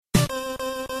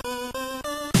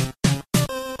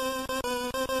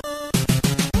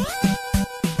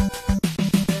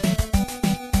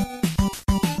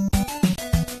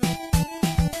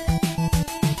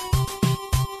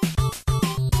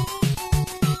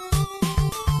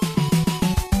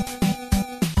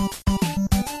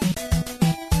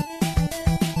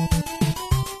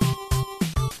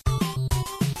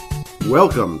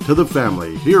Welcome to the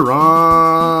family here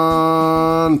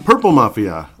on Purple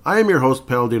Mafia. I am your host,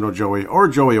 Paladino Joey, or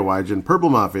Joey Awajan. Purple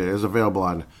Mafia is available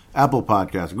on Apple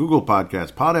Podcasts, Google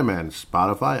Podcasts, PodMN,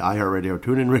 Spotify, iHeartRadio,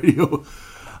 TuneIn Radio,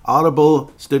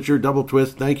 Audible, Stitcher, Double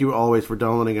Twist. Thank you always for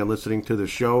downloading and listening to the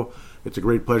show. It's a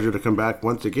great pleasure to come back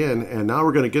once again. And now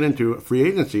we're going to get into Free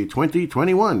Agency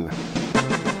 2021.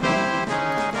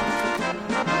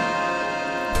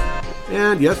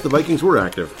 And yes, the Vikings were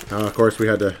active. Of course, we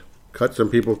had to cut some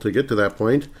people to get to that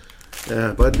point.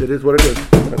 But it is what it is.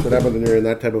 That's what happens when you're in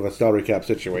that type of a salary cap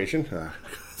situation.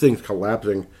 Things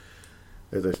collapsing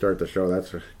as I start the show.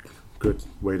 That's a good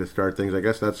way to start things. I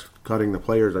guess that's cutting the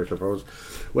players, I suppose.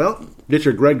 Well, get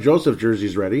your Greg Joseph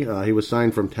jerseys ready. He was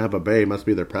signed from Tampa Bay. Must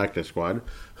be their practice squad.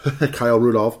 Kyle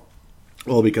Rudolph.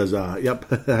 Well, because,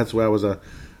 that's why it was a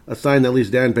sign that at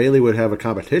least Dan Bailey would have a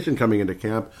competition coming into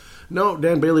camp. No,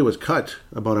 Dan Bailey was cut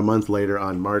about a month later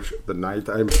on March the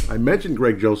 9th. I mentioned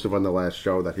Greg Joseph on the last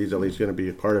show that he's at least going to be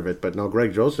a part of it. But no,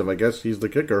 Greg Joseph, I guess he's the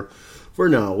kicker for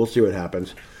now. We'll see what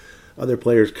happens. Other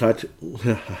players cut.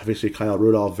 Obviously, Kyle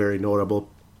Rudolph, very notable.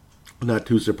 Not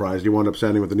too surprised. He wound up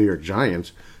signing with the New York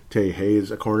Giants. Tay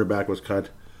Hayes, a cornerback, was cut.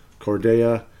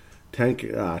 Cordea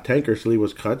Tankersley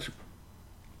was cut.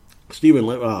 Stephen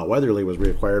Weatherly was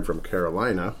reacquired from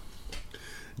Carolina.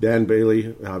 Dan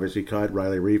Bailey, obviously cut.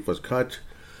 Riley Reef was cut.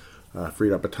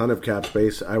 Freed up a ton of cap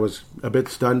space. I was a bit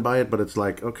stunned by it, but it's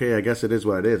like, okay, I guess it is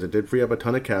what it is. It did free up a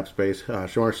ton of cap space.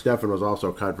 Shamar Stephen was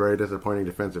also cut. Very disappointing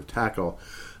defensive tackle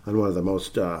on one of the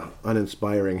most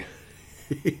uninspiring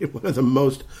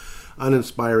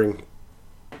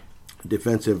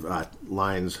defensive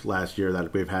lines last year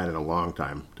that we've had in a long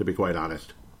time, to be quite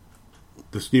honest.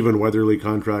 The Stephen Weatherly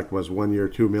contract was 1 year,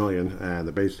 $2 million, and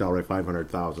the base salary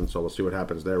 $500,000. So we'll see what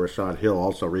happens there. Rashad Hill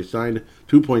also re-signed,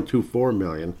 $2.24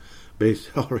 million base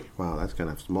salary. Wow, that's kind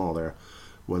of small there,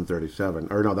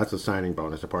 $137,000. Or no, that's a signing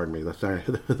bonus. Pardon me.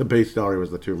 The base salary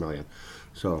was the $2 million.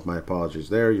 So my apologies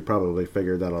there. You probably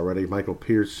figured that already. Michael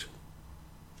Pierce,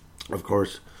 of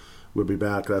course, will be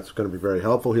back. That's going to be very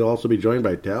helpful. He'll also be joined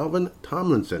by Dalvin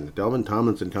Tomlinson. Dalvin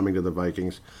Tomlinson coming to the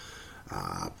Vikings.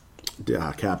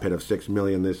 Cap hit of $6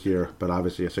 million this year, but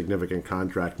obviously a significant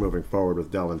contract moving forward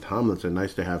with Dalvin Tomlinson.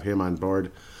 Nice to have him on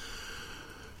board.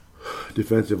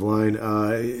 Defensive line.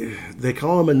 They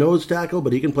call him a nose tackle,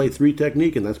 but he can play three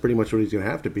technique, and that's pretty much what he's going to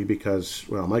have to be because,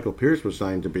 well, Michael Pierce was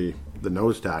signed to be the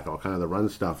nose tackle, kind of the run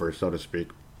stuffer, so to speak.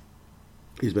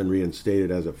 He's been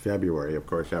reinstated as of February, of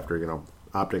course, after,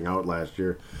 opting out last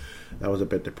year. That was a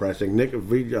bit depressing. Nick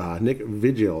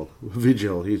Vigil.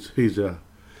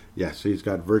 Yes, he's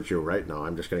got virtue right now.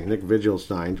 I'm just kidding. Nick Vigil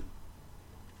signed.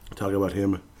 Talk about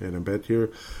him in a bit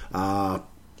here.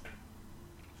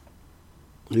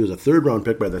 He was a third-round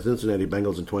pick by the Cincinnati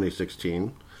Bengals in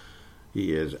 2016.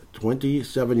 He is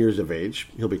 27 years of age.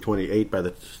 He'll be 28 by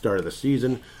the start of the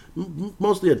season.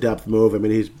 Mostly a depth move. I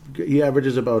mean, he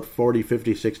averages about 40,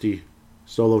 50, 60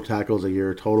 solo tackles a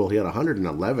year total. He had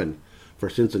 111 for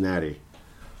Cincinnati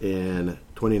in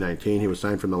 2019. He was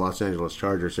signed from the Los Angeles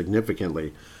Chargers,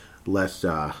 significantly less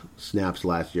snaps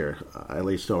last year, at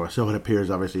least so it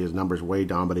appears. Obviously his numbers way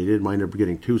down, but he did wind up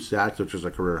getting 2 sacks, which was a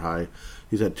career high.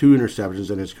 He's had 2 interceptions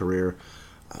in his career.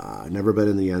 Never been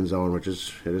in the end zone, it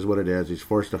is what it is. He's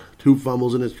forced 2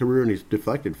 fumbles in his career, and he's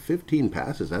deflected 15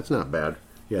 passes. That's not bad.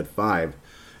 He had 5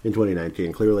 in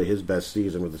 2019. Clearly his best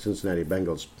season with the Cincinnati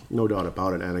Bengals, no doubt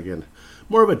about it. And again,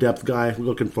 more of a depth guy.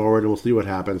 Looking forward, and we'll see what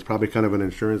happens. Probably kind of an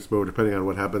insurance move, depending on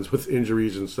what happens with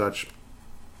injuries and such.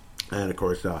 And of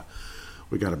course,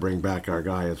 we got to bring back our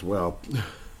guy as well.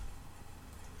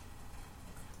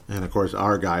 And of course,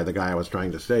 our guy, the guy I was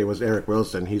trying to say, was Eric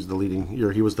Wilson. He was the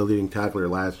leading tackler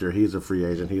last year. He's a free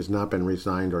agent. He has not been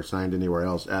re-signed or signed anywhere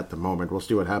else at the moment. We'll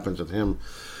see what happens with him.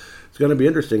 It's going to be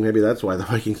interesting. Maybe that's why the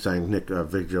Vikings signed Nick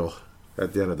Vigil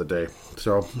at the end of the day.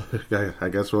 So I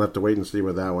guess we'll have to wait and see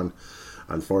with that one.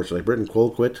 Unfortunately, Britton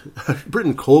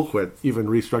Colquitt even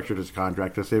restructured his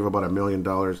contract to save about $1 million.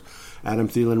 Adam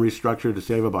Thielen restructured to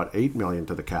save about $8 million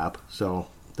to the cap. So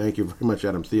thank you very much,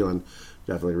 Adam Thielen.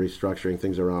 Definitely restructuring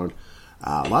things around.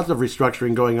 Lots of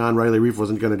restructuring going on. Riley Reef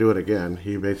wasn't going to do it again.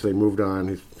 He basically moved on.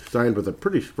 He signed with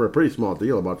for a pretty small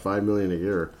deal, about $5 million a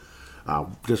year.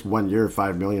 Just 1 year,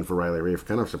 $5 million for Riley Reef.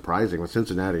 Kind of surprising with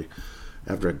Cincinnati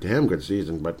after a damn good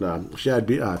season. But Chad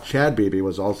Beebe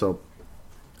was also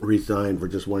re-signed for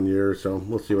just 1 year, so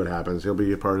we'll see what happens. He'll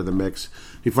be a part of the mix.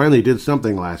 He finally did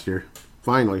something last year.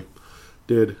 Finally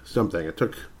did something. It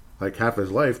took like half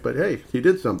his life, but hey, he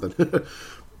did something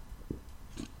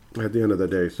at the end of the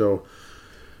day. So,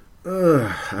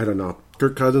 I don't know.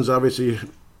 Kirk Cousins obviously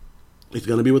He's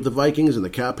going to be with the Vikings, and the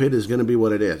cap hit is going to be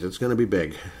what it is. It's going to be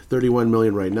big. $31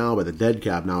 million right now, but the dead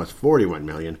cap now is $41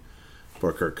 million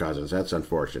for Kirk Cousins. That's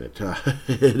unfortunate.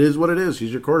 It is what it is.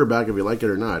 He's your quarterback, if you like it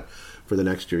or not, for the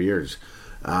next 2 years.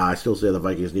 I still say the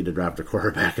Vikings need to draft a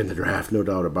quarterback in the draft, no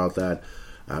doubt about that.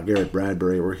 Garrett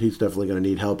Bradbury, he's definitely going to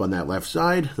need help on that left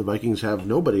side. The Vikings have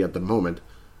nobody at the moment.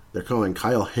 They're calling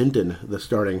Kyle Hinton the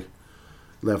starting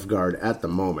left guard at the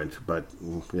moment, but,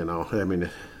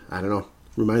 I don't know.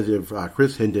 Reminds me of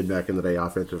Chris Hinton back in the day,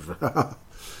 offensive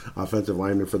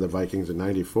lineman for the Vikings in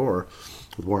 '94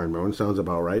 with Warren Moon. Sounds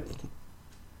about right.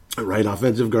 Right,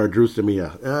 offensive guard Drew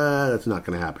Samia. That's not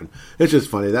going to happen. It's just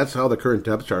funny. That's how the current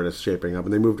depth chart is shaping up,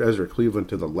 and they moved Ezra Cleveland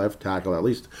to the left tackle. At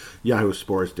least Yahoo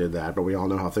Sports did that, but we all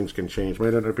know how things can change.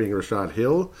 Might end up being Rashad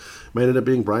Hill. Might end up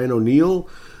being Brian O'Neill.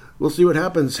 We'll see what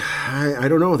happens. I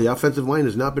don't know. The offensive line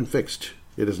has not been fixed.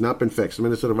 It has not been fixed. The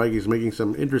Minnesota Vikings making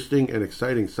some interesting and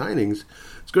exciting signings.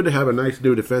 It's good to have a nice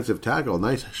new defensive tackle,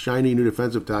 nice shiny new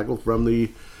defensive tackle from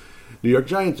the New York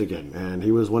Giants again. And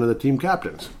he was one of the team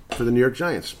captains for the New York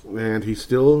Giants. And he's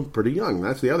still pretty young.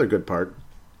 That's the other good part.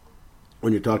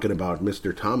 When you're talking about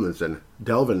Mr. Tomlinson,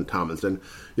 Delvin Tomlinson,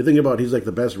 you think about he's like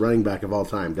the best running back of all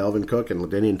time. Delvin Cook and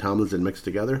LaDainian Tomlinson mixed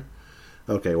together.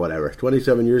 Okay, whatever.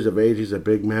 27 years of age. He's a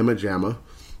big mamma jamma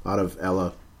out of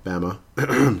Alabama.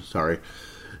 Sorry.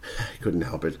 I couldn't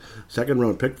help it. Second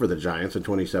round pick for the Giants in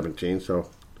 2017. So,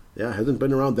 yeah, hasn't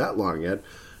been around that long yet.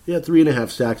 He had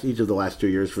 3.5 sacks each of the last 2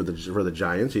 years for the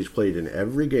Giants. He's played in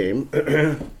every game,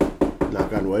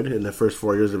 knock on wood, in the first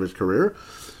 4 years of his career.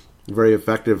 Very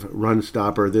effective run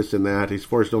stopper, this and that. He's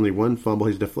forced only one fumble.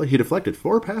 He deflected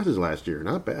 4 passes last year.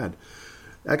 Not bad.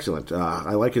 Excellent.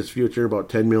 I like his future, about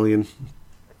 $10 million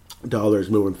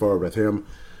moving forward with him.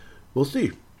 We'll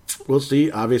see. We'll see.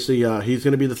 Obviously, he's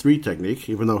going to be the 3 technique,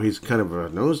 even though he's kind of a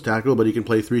nose tackle, but he can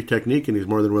play 3 technique, and he's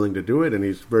more than willing to do it, and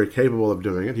he's very capable of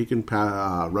doing it. He can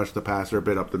rush the passer a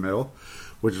bit up the middle,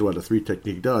 which is what a 3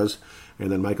 technique does,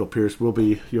 and then Michael Pierce will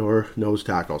be your nose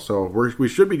tackle. So we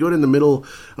should be good in the middle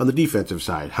on the defensive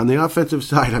side. On the offensive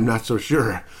side, I'm not so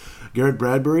sure. Garrett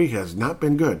Bradbury has not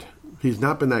been good. He's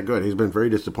not been that good. He's been very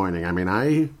disappointing. I mean,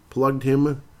 I plugged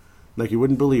him like you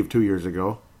wouldn't believe 2 years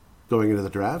ago going into the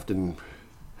draft, and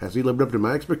has he lived up to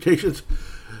my expectations?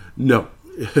 No.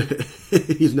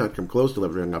 He's not come close to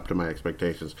living up to my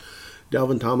expectations.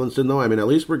 Delvin Tomlinson, though, I mean, at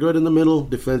least we're good in the middle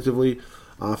defensively.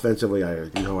 Offensively, I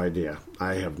have no idea.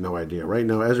 Right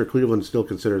now, Ezra Cleveland is still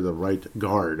considered the right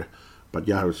guard, but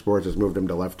Yahoo Sports has moved him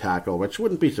to left tackle, which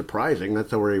wouldn't be surprising.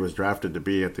 That's where he was drafted to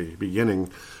be at the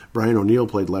beginning. Brian O'Neill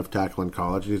played left tackle in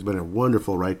college, and he's been a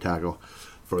wonderful right tackle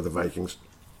for the Vikings.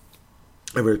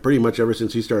 Pretty much ever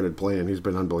since he started playing, he's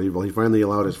been unbelievable. He finally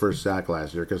allowed his first sack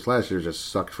last year, because last year just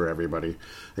sucked for everybody,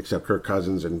 except Kirk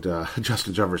Cousins and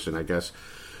Justin Jefferson, I guess.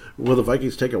 Will the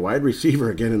Vikings take a wide receiver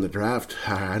again in the draft?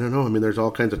 I don't know. I mean, there's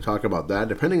all kinds of talk about that,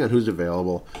 depending on who's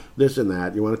available, this and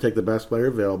that. You want to take the best player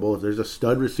available. If there's a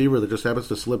stud receiver that just happens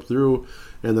to slip through,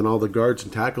 and then all the guards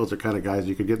and tackles are kind of guys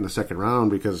you could get in the second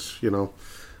round because,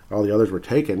 all the others were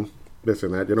taken, this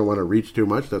and that. You don't want to reach too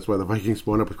much. That's why the Vikings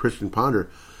went up with Christian Ponder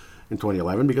in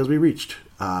 2011, because we reached.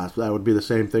 So that would be the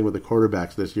same thing with the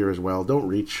quarterbacks this year as well. Don't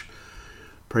reach.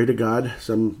 Pray to God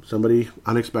somebody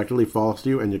unexpectedly falls to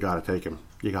you, and you got to take him.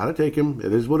 You got to take him.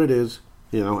 It is what it is.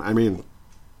 The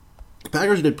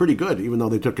Packers did pretty good, even though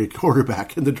they took a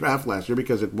quarterback in the draft last year,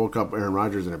 because it woke up Aaron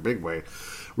Rodgers in a big way.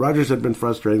 Rodgers had been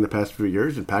frustrating the past few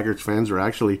years, and Packers fans are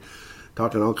actually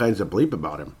talking all kinds of bleep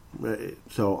about him.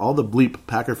 So all the bleep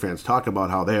Packer fans talk about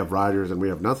how they have Rodgers and we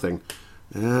have nothing.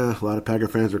 A lot of Packer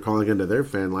fans are calling into their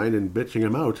fan line and bitching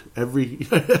him out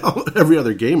every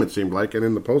other game, it seemed like, and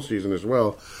in the postseason as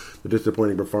well. The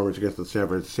disappointing performance against the San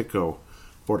Francisco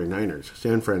 49ers.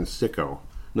 San Francisco,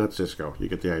 not Cisco. You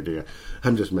get the idea.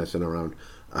 I'm just messing around.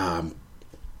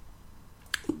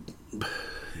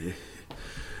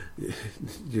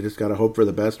 You just got to hope for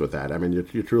the best with that. I mean,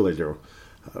 you truly do.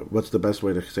 What's the best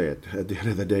way to say it at the end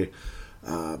of the day?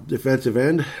 Defensive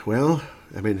end, well,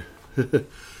 I mean,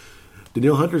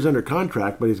 Danielle Hunter's under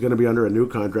contract, but he's going to be under a new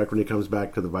contract when he comes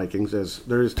back to the Vikings. As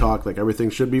there is talk, like everything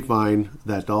should be fine,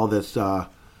 that all this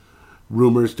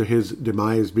rumors to his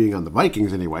demise being on the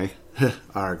Vikings anyway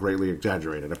are greatly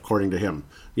exaggerated, according to him.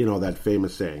 You know that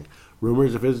famous saying.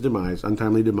 Rumors of his demise,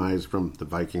 untimely demise from the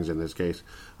Vikings in this case,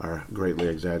 are greatly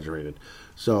exaggerated.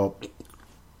 So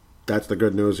that's the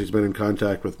good news. He's been in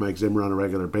contact with Mike Zimmer on a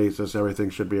regular basis. Everything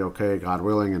should be okay, God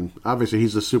willing. And obviously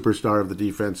he's the superstar of the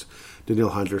defense, Danielle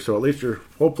Hunter. So at least you're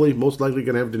hopefully most likely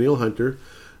going to have Danielle Hunter,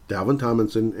 Dalvin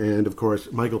Tomlinson, and of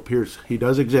course Michael Pierce. He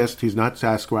does exist. He's not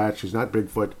Sasquatch. He's not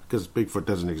Bigfoot, because Bigfoot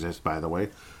doesn't exist, by the way.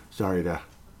 Sorry to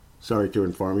Sorry to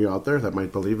inform you out there that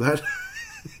might believe that.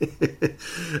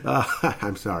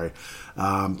 I'm sorry.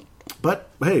 But,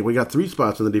 hey, we got 3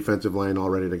 spots on the defensive line all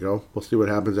ready to go. We'll see what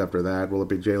happens after that. Will it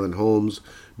be Jalen Holmes?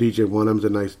 DJ Wonham's a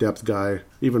nice depth guy.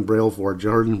 Even Brailford.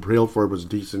 Jordan Brailford was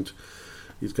decent.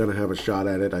 He's going to have a shot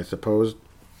at it, I suppose.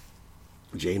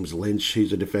 James Lynch,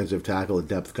 he's a defensive tackle, a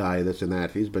depth guy, this and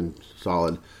that. He's been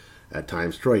solid at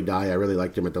times. Troy Dye, I really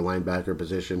liked him at the linebacker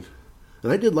position.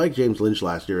 And I did like James Lynch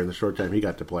last year in the short time he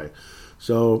got to play.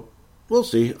 So, we'll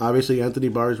see. Obviously, Anthony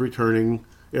Barr is returning.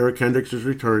 Eric Hendricks is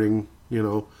returning,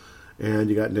 and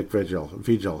you got Nick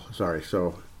Vigil.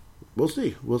 So, we'll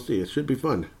see. It should be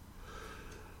fun.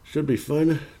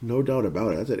 No doubt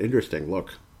about it. That's an interesting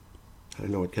look. I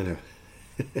know it kind of...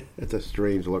 it's a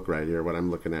strange look right here, what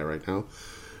I'm looking at right now.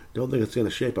 Don't think it's going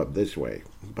to shape up this way.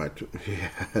 But,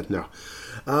 yeah, no.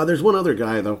 There's one other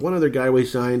guy, though. One other guy we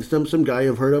signed. Some guy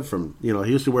you've heard of from, he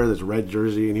used to wear this red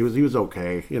jersey, and he was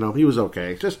okay. He was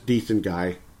okay. Just decent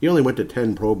guy. He only went to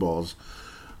 10 Pro Bowls.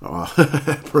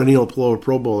 Perennial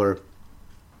Pro Bowler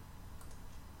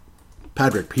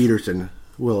Patrick Peterson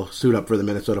will suit up for the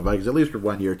Minnesota Vikings, at least for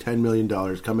 1 year. $10 million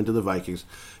coming to the Vikings.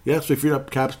 Yes, we freed up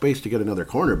cap space to get another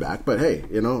cornerback, but hey,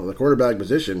 the cornerback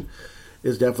position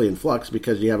is definitely in flux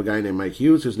because you have a guy named Mike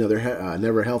Hughes who's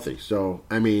never healthy. So,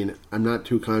 I mean, I'm not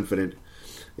too confident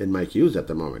in Mike Hughes at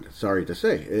the moment. Sorry to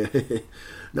say.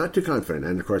 Not too confident.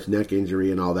 And, of course, neck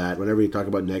injury and all that. Whenever you talk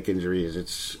about neck injuries,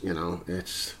 it's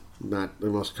not the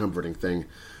most comforting thing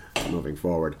moving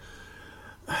forward.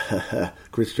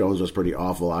 Chris Jones was pretty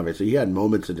awful, obviously. He had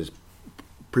moments in his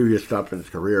previous stuff in his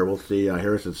career. We'll see.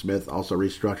 Harrison Smith also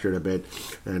restructured a bit,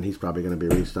 and he's probably going to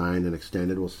be re-signed and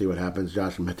extended. We'll see what happens.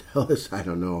 Josh Metellus, I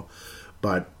don't know.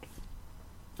 But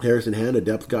Harrison Hand, a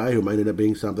depth guy who might end up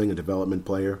being something, a development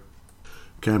player.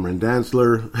 Cameron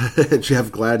Dantzler,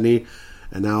 Jeff Gladney,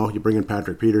 and now you bring in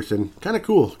Patrick Peterson. Kind of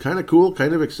cool,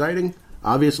 kind of exciting.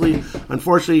 Obviously,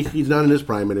 unfortunately, he's not in his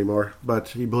prime anymore, but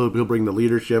he'll bring the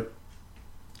leadership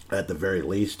at the very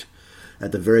least.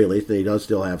 At the very least, he does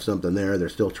still have something there.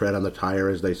 There's still tread on the tire,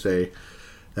 as they say.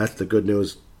 That's the good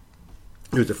news.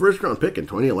 He was a first-round pick in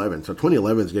 2011, so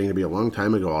 2011 is getting to be a long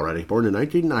time ago already. Born in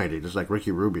 1990, just like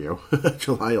Ricky Rubio,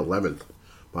 July 11th.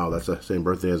 Wow, that's the same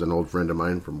birthday as an old friend of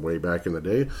mine from way back in the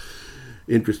day.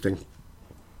 Interesting.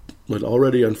 But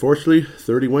already, unfortunately,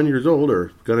 31 years old,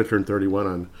 or going to turn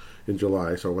 31 in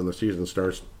July, so when the season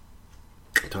starts,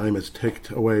 time has ticked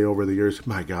away over the years.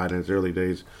 My God, in its early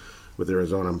days with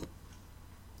Arizona.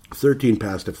 13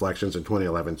 pass deflections in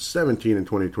 2011, 17 in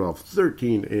 2012,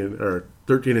 13 in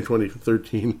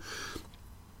 2013.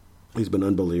 He's been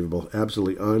unbelievable,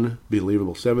 absolutely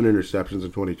unbelievable. 7 interceptions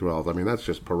in 2012. I mean, that's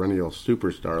just perennial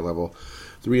superstar level.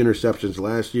 3 interceptions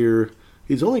last year.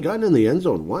 He's only gotten in the end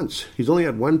zone once. He's only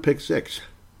had 1 pick six.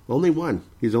 Only 1.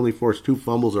 He's only forced 2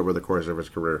 fumbles over the course of his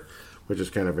career, which is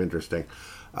kind of interesting.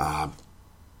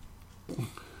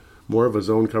 More of a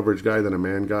zone coverage guy than a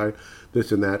man guy,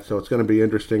 this and that. So it's going to be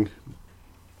interesting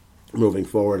moving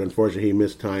forward. Unfortunately, he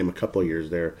missed time a couple of years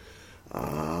there.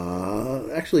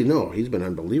 Actually, no, he's been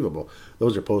unbelievable.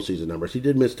 Those are postseason numbers. He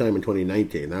did miss time in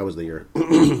 2019. That was the year.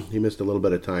 He missed a little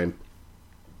bit of time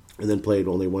and then played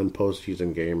only 1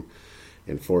 postseason game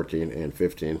in 14 and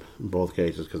 15, in both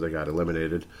cases because they got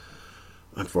eliminated.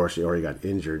 Unfortunately, or he got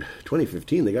injured.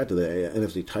 2015, they got to the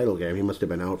NFC title game. He must have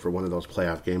been out for one of those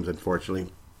playoff games,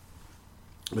 unfortunately.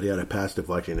 But he had a pass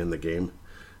deflection in the game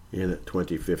in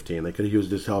 2015. They could have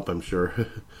used his help, I'm sure,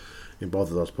 in both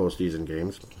of those postseason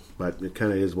games. But it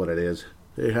kind of is what it is.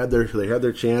 They had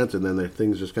their chance, and then the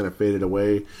things just kind of faded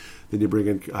away. Then you bring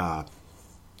in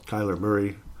Kyler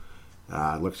Murray.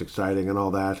 Looks exciting and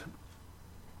all that.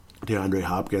 DeAndre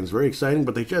Hopkins, very exciting,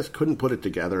 but they just couldn't put it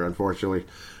together, unfortunately.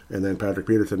 And then Patrick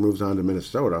Peterson moves on to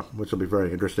Minnesota, which will be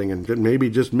very interesting. And maybe,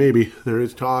 just maybe, there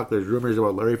is talk, there's rumors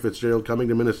about Larry Fitzgerald coming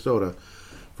to Minnesota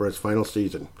for his final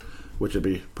season, which would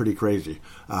be pretty crazy.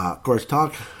 Of course,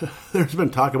 there's been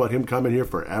talk about him coming here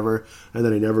forever, and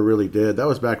then he never really did. That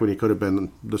was back when he could have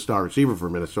been the star receiver for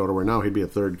Minnesota, where now he'd be a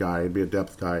third guy, he'd be a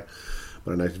depth guy,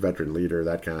 but a nice veteran leader,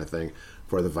 that kind of thing,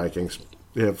 for the Vikings.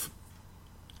 If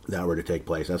that were to take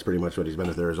place, that's pretty much what he's been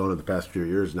with Arizona the past few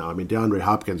years now. I mean, DeAndre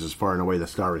Hopkins is far and away the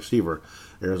star receiver.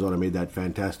 Arizona made that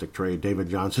fantastic trade, David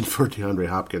Johnson for DeAndre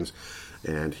Hopkins.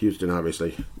 And Houston,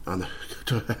 obviously, on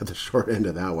the short end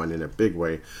of that one in a big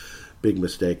way. Big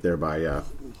mistake there by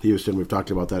Houston. We've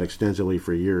talked about that extensively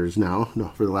for years now. No,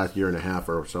 for the last year and a half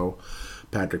or so.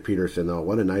 Patrick Peterson, though,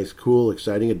 what a nice, cool,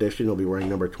 exciting addition. He'll be wearing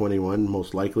number 21,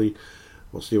 most likely.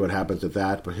 We'll see what happens with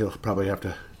that, but he'll probably have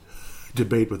to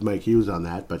debate with Mike Hughes on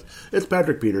that. But it's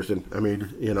Patrick Peterson. I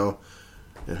mean,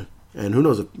 And who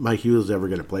knows if Mike Hughes is ever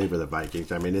going to play for the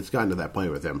Vikings. I mean, it's gotten to that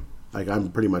point with him. Like,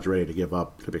 I'm pretty much ready to give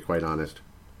up, to be quite honest.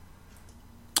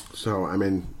 So, I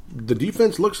mean, the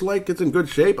defense looks like it's in good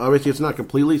shape. Obviously, it's not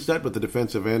completely set with the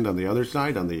defensive end on the other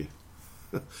side, on the,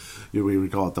 we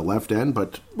would call it the left end,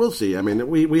 but we'll see. I mean,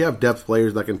 we have depth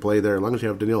players that can play there, as long as you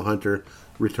have Danielle Hunter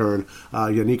return.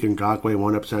 Yannick Ngakoue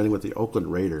wound up signing with the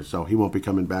Oakland Raiders, so he won't be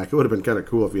coming back. It would have been kind of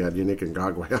cool if you had Yannick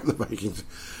Ngakoue on the Vikings.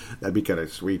 That'd be kind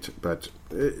of sweet, but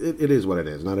it is what it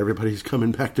is. Not everybody's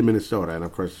coming back to Minnesota, and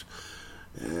of course,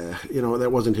 that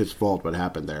wasn't his fault what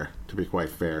happened there, to be quite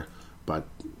fair. But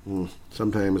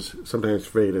sometimes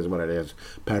fate is what it is.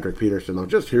 Patrick Peterson, though,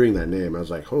 just hearing that name, I was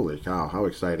like, holy cow, how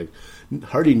exciting.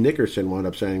 Hardy Nickerson wound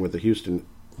up signing with the Houston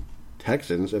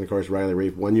Texans, and of course Riley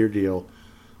Reiff, 1-year deal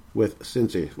with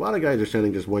Cincy. A lot of guys are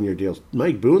signing just 1-year deals.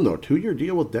 Mike Boone, though, 2-year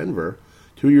deal with Denver,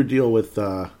 2-year deal with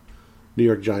New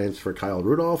York Giants for Kyle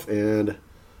Rudolph, and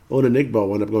Oda Nigbo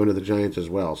wound up going to the Giants as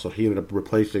well. So he ended up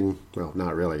replacing, well,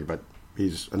 not really, but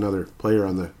he's another player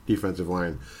on the defensive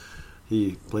line.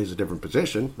 He plays a different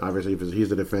position. Obviously,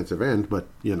 he's a defensive end, but,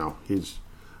 he's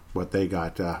what they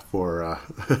got for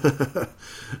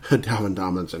Dalvin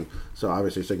Tomlinson. So,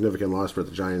 obviously, significant loss for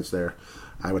the Giants there,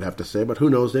 I would have to say. But who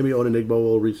knows? Maybe Odenigbo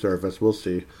will resurface. We'll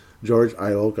see. George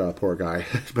Iloka, poor guy,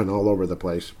 has been all over the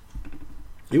place.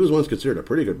 He was once considered a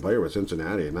pretty good player with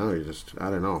Cincinnati, and now he just, I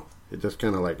don't know. It just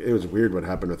kind of it was weird what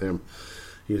happened with him.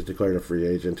 He was declared a free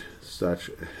agent, such.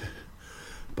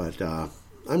 But,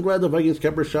 I'm glad the Vikings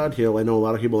kept Rashad Hill. I know a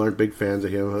lot of people aren't big fans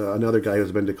of him. Another guy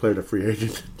who's been declared a free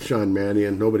agent, Sean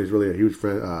Mannion. Nobody's really a huge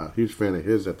fan of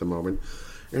his at the moment.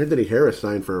 Anthony Harris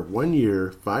signed for 1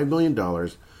 year, $5 million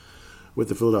with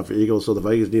the Philadelphia Eagles, so the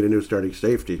Vikings need a new starting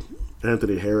safety.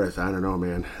 Anthony Harris, I don't know,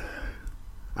 man.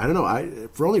 I don't know.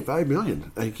 For only $5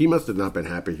 million, he must have not been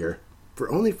happy here.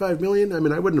 For only $5 million, I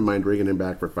mean, I wouldn't mind bringing him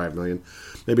back for $5 million.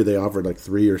 Maybe they offered like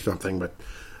 $3 or something, but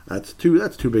That's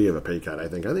too big of a pay cut, I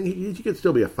think. I think he could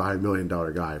still be a $5 million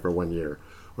guy for 1 year,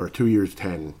 or 2 years,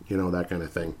 10, that kind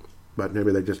of thing. But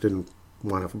maybe they just didn't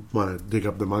want to dig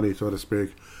up the money, so to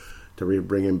speak, to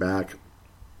bring him back.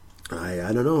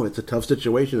 I don't know. It's a tough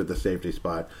situation at the safety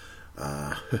spot.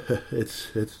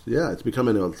 It's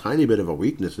becoming a tiny bit of a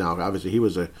weakness now. Obviously, he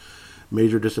was a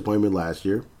major disappointment last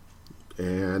year,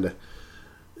 and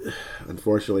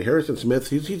unfortunately, Harrison Smith,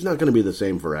 he's not going to be the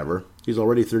same forever. He's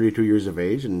already 32 years of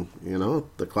age, and,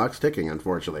 the clock's ticking,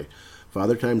 unfortunately.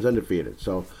 Father Time's undefeated.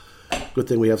 So, good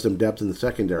thing we have some depth in the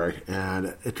secondary.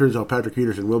 And it turns out Patrick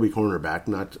Peterson will be cornerback,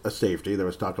 not a safety. There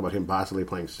was talk about him possibly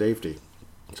playing safety.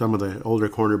 Some of the older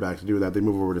cornerbacks do that. They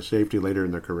move over to safety later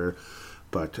in their career.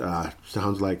 But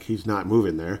sounds like he's not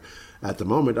moving there at the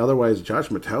moment. Otherwise, Josh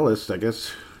Metellus, I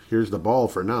guess, here's the ball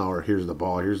for now, or here's the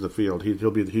ball, here's the field. He'd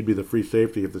be the free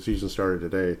safety if the season started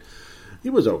today. He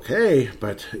was okay,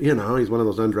 but, he's one of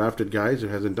those undrafted guys who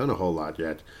hasn't done a whole lot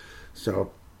yet.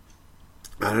 So,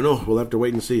 I don't know. We'll have to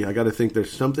wait and see. I got to think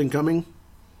there's something coming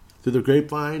through the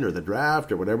grapevine or the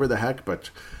draft or whatever the heck, but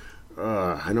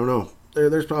I don't know.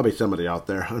 There's probably somebody out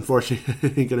there. Unfortunately,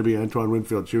 it ain't going to be Antoine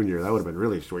Winfield Jr. That would have been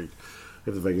really sweet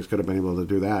if the Vikings could have been able to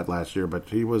do that last year, but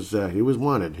he was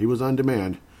wanted. He was on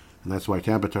demand. And that's why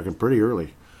Tampa took him pretty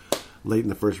early, late in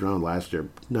the first round last year.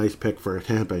 Nice pick for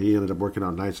Tampa. He ended up working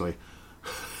out nicely.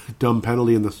 Dumb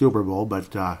penalty in the Super Bowl,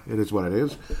 but it is what it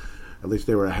is. At least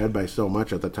they were ahead by so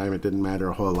much at the time, it didn't matter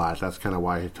a whole lot. That's kind of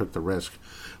why he took the risk.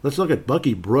 Let's look at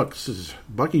Bucky Brooks.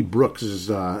 Bucky Brooks'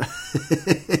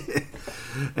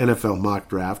 NFL mock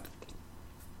draft.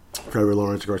 Trevor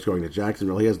Lawrence, of course, going to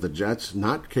Jacksonville. He has the Jets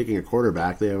not taking a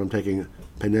quarterback. They have him taking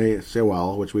Penei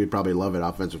Sewell, which we'd probably love at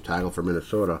offensive tackle for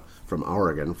Minnesota, from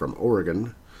Oregon.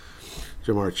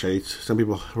 Jamar Chase. Some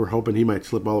people were hoping he might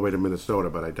slip all the way to Minnesota,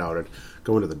 but I doubt it.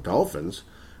 Going to the Dolphins.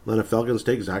 Atlanta Falcons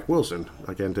take Zach Wilson,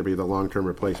 again, to be the long-term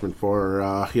replacement for,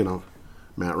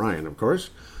 Matt Ryan, of course.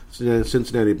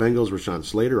 Cincinnati Bengals, Rashawn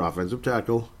Slater, offensive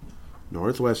tackle.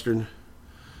 Northwestern.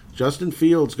 Justin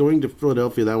Fields going to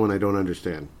Philadelphia. That one I don't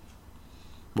understand.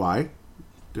 Why?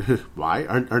 Why?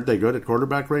 Aren't they good at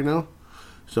quarterback right now?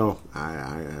 So,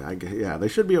 yeah, they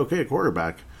should be okay at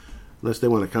quarterback, unless they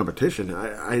want a competition.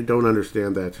 I don't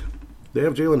understand that. They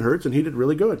have Jalen Hurts, and he did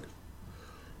really good.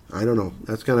 I don't know.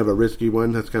 That's kind of a risky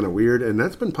one. That's kind of weird, and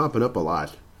that's been popping up a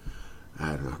lot.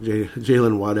 I don't know.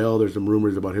 Jalen Waddell, there's some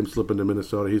rumors about him slipping to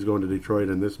Minnesota. He's going to Detroit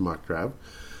in this mock draft.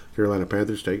 Carolina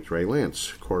Panthers take Trey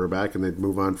Lance, quarterback, and they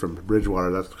move on from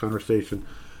Bridgewater. That's the conversation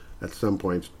at some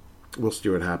point. We'll see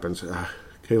what happens.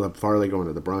 Caleb Farley going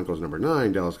to the Broncos, number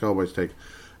 9. Dallas Cowboys take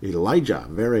Elijah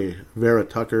Vera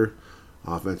Tucker,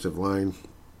 offensive line.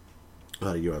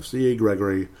 UFC,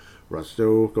 Gregory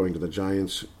Rousseau going to the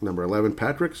Giants, number 11.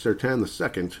 Patrick Surtain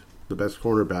II the best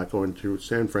cornerback, going to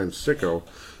San Francisco.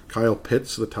 Kyle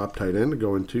Pitts, the top tight end,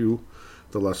 going to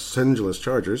the Los Angeles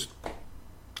Chargers.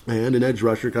 And an edge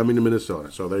rusher coming to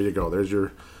Minnesota. So there you go. There's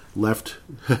your left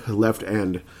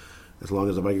end, as long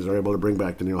as the Vikings are able to bring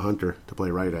back Danielle Hunter to play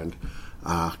right end.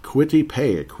 Kwity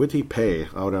Paye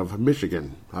out of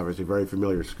Michigan. Obviously very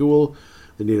familiar school.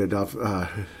 They need a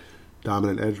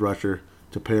dominant edge rusher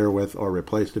to pair with or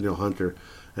replace Danielle Hunter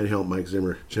and help Mike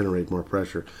Zimmer generate more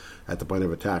pressure at the point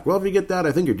of attack. Well, if you get that,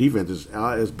 I think your defense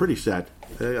is pretty set.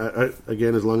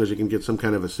 Again, as long as you can get some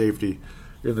kind of a safety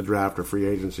in the draft or free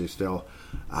agency still,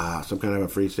 some kind of a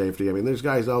free safety. I mean, there's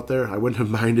guys out there. I wouldn't have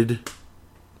minded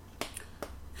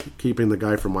keeping the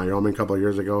guy from Wyoming a couple of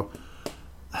years ago.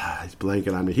 He's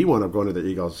blanking on me. He wound up going to the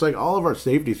Eagles. It's like all of our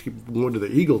safeties keep going to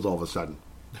the Eagles all of a sudden.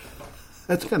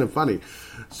 That's kind of funny.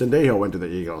 Sendejo went to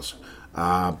the Eagles.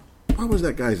 What was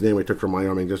that guy's name we took from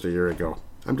Wyoming just a year ago?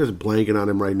 I'm just blanking on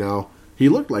him right now. He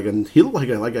looked like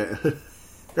a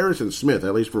Harrison Smith,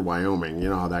 at least for Wyoming. You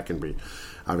know how that can be.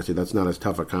 Obviously, that's not as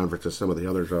tough a conference as some of the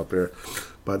others out there.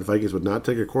 But the Vikings would not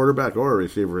take a quarterback or a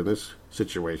receiver in this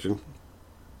situation.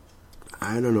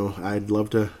 I don't know. I'd love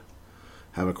to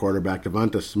have a quarterback.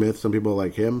 Devonta Smith, some people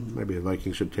like him. Maybe the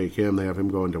Vikings should take him. They have him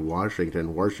going to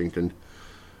Washington.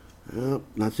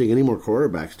 Not seeing any more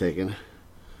quarterbacks taken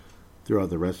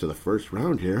throughout the rest of the first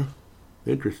round here.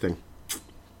 Interesting.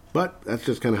 But that's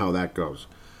just kind of how that goes.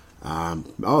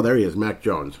 There he is, Mac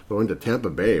Jones, going to Tampa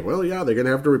Bay. Well, yeah, they're going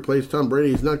to have to replace Tom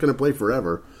Brady. He's not going to play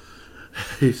forever.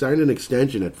 He signed an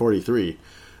extension at 43,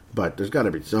 but there's got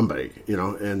to be somebody,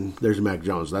 and there's Mac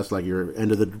Jones. That's like your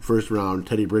end of the first round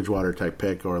Teddy Bridgewater type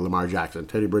pick or Lamar Jackson.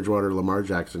 Teddy Bridgewater, Lamar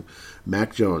Jackson,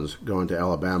 Mac Jones going to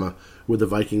Alabama. Would the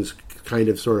Vikings kind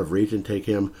of sort of reach and take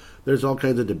him? There's all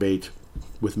kinds of debate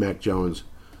with Mac Jones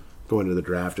going to the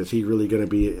draft. Is he really going to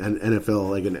be an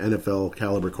NFL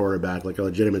caliber quarterback, like a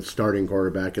legitimate starting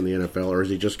quarterback in the NFL, or is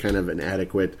he just kind of an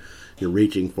adequate? You're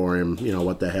reaching for him.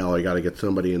 What the hell? You got to get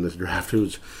somebody in this draft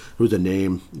who's a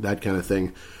name, that kind of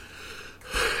thing.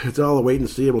 It's all a wait and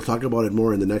see. We'll talk about it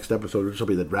more in the next episode, which will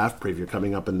be the draft preview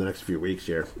coming up in the next few weeks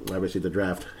here. Obviously, the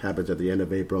draft happens at the end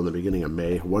of April and the beginning of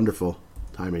May. Wonderful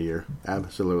time of year.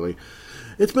 Absolutely.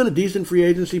 It's been a decent free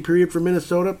agency period for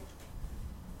Minnesota.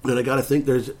 And I got to think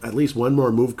there's at least one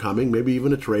more move coming, maybe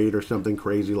even a trade or something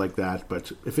crazy like that.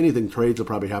 But if anything, trades will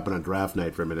probably happen on draft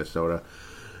night for Minnesota.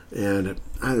 And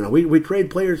I don't know, we trade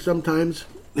players sometimes,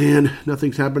 and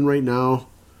nothing's happened right now.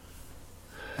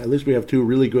 At least we have two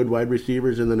really good wide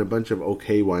receivers and then a bunch of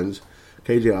okay ones.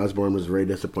 KJ Osborne was very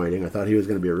disappointing. I thought he was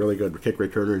going to be a really good kick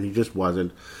returner, and he just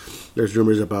wasn't. There's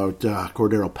rumors about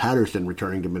Cordero Patterson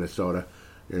returning to Minnesota.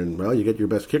 And, well, you get your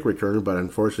best kick returner, but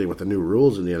unfortunately with the new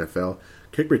rules in the NFL,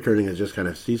 kick returning has just kind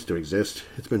of ceased to exist.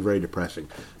 It's been very depressing.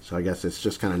 So I guess it's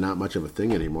just kind of not much of a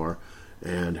thing anymore.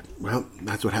 And, well,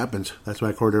 that's what happens. That's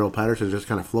why Cordero Patterson is just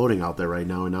kind of floating out there right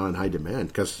now and not in high demand.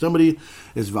 Because somebody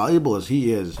as valuable as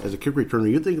he is as a kick returner,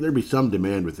 you'd think there'd be some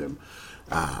demand with him.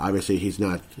 Obviously, he's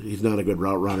not a good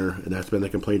route runner, and that's been the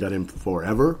complaint on him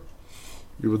forever.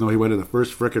 Even though he went in the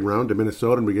first frickin' round to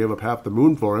Minnesota and we gave up half the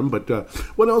moon for him. But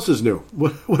what else is new?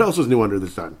 What else is new under the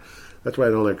sun? That's why I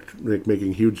don't like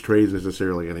making huge trades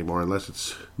necessarily anymore, unless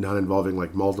it's not involving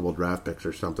like multiple draft picks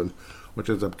or something, which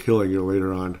ends up killing you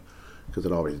later on, because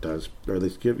it always does. Or at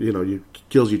least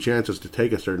kills you chances to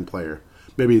take a certain player.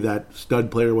 Maybe that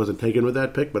stud player wasn't taken with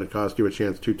that pick, but it cost you a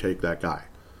chance to take that guy.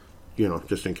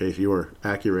 Just in case you were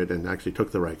accurate and actually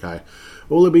took the right guy.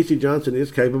 Olabisi Johnson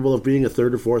is capable of being a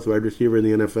third or fourth wide receiver in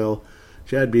the NFL.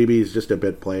 Chad Beebe is just a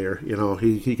bit player.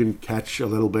 He can catch a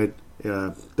little bit.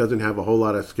 Doesn't have a whole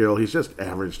lot of skill. He's just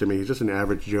average to me. He's just an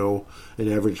average Joe,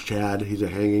 an average Chad. He's a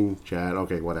hanging Chad.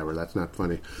 Okay, whatever. That's not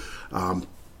funny.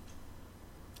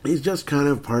 He's just kind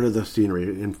of part of the scenery,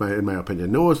 in my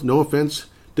opinion. No offense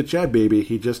to Chad Beebe.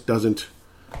 He just doesn't,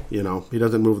 he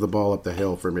doesn't move the ball up the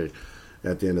hill for me.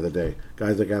 At the end of the day,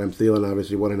 guys like Adam Thielen,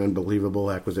 obviously, what an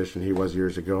unbelievable acquisition he was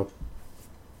years ago.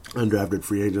 Undrafted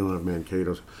free agent of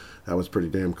Mankato. That was pretty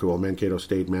damn cool. Mankato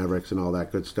State Mavericks and all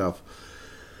that good stuff.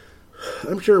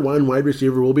 I'm sure one wide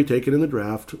receiver will be taken in the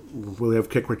draft. Will he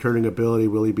have kick returning ability?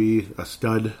 Will he be a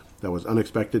stud that was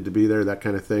unexpected to be there? That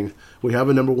kind of thing. We have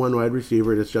a number one wide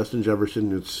receiver, and it's Justin Jefferson.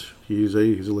 He's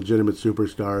a legitimate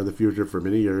superstar of the future for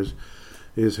many years.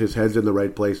 His head's in the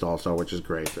right place also, which is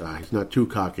great. He's not too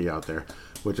cocky out there,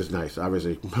 which is nice.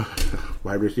 Obviously,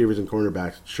 wide receivers and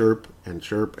cornerbacks chirp and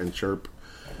chirp and chirp,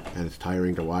 and it's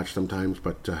tiring to watch sometimes,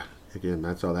 but again,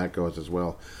 that's how that goes as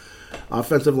well.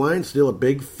 Offensive line, still a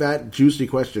big, fat, juicy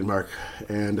question mark,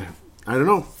 and I don't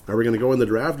know. Are we going to go in the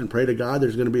draft and pray to God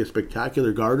there's going to be a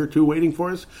spectacular guard or two waiting for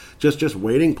us? Just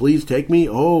waiting. Please take me.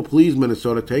 Oh, please,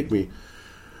 Minnesota, take me.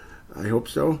 I hope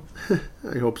so.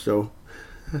 I hope so.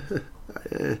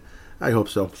 I hope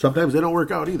so. Sometimes they don't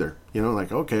work out either.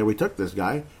 Like, okay, we took this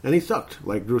guy, and he sucked,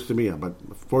 like Drew Samia. But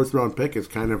fourth-round pick is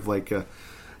kind of like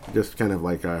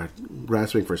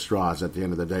grasping for straws at the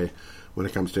end of the day when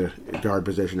it comes to guard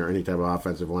position or any type of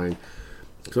offensive line.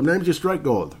 Sometimes you strike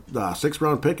gold.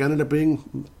 Sixth-round pick ended up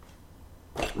being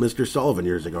Mr. Sullivan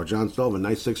years ago. John Sullivan,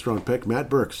 nice sixth-round pick. Matt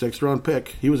Burke, sixth-round pick.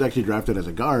 He was actually drafted as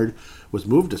a guard, was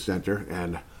moved to center,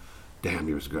 and damn,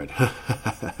 he was good.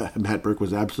 Matt Burke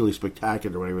was absolutely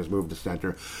spectacular when he was moved to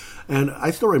center. And I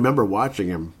still remember watching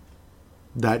him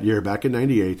that year, back in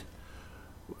 98,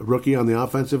 rookie on the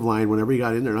offensive line, whenever he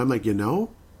got in there. And I'm like,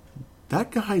 that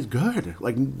guy's good.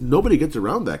 Like, nobody gets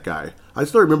around that guy. I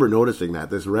still remember noticing that,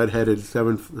 this red-headed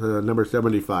number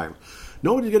 75.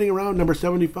 Nobody's getting around number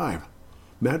 75,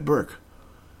 Matt Burke.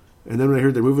 And then when I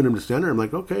heard they're moving him to center, I'm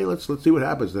like, okay, let's see what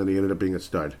happens. Then he ended up being a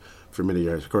stud for many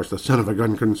years. Of course, the son of a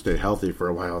gun couldn't stay healthy for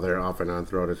a while there, off and on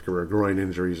throughout his career, groin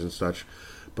injuries and such.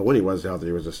 But when he was healthy,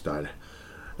 he was a stud.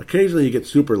 Occasionally you get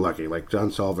super lucky, like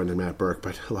John Sullivan and Matt Burke,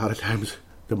 but a lot of times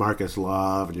DeMarcus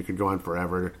Love, and you could go on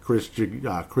forever. Chris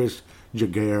Jaguar,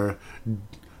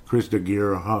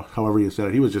 however you said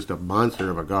it. He was just a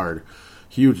monster of a guard.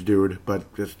 Huge dude,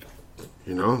 but just,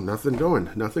 nothing going.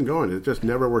 It just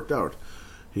never worked out.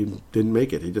 He didn't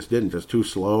make it. He just didn't. Just too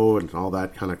slow and all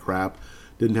that kind of crap.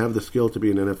 Didn't have the skill to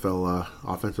be an NFL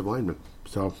offensive lineman.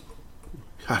 So,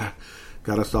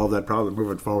 gotta solve that problem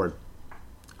moving forward.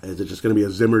 Is it just going to be a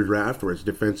Zimmer draft where it's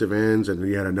defensive ends and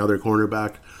yet another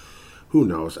cornerback? Who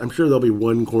knows? I'm sure there'll be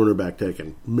one cornerback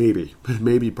taken. Maybe,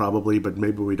 probably, but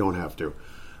maybe we don't have to.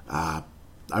 I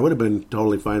would have been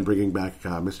totally fine bringing back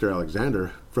Mr.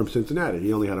 Alexander from Cincinnati.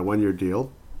 He only had a one-year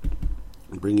deal.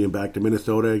 Bringing him back to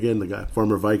Minnesota again, the guy,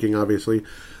 former Viking, obviously,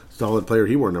 solid player.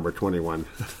 He wore number 21,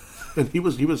 and he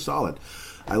was solid.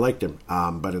 I liked him,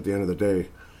 but at the end of the day,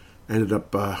 ended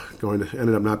up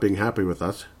not being happy with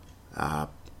us.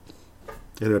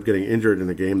 Ended up getting injured in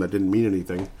a game that didn't mean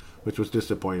anything, which was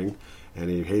disappointing, and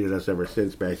he hated us ever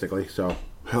since, basically. So,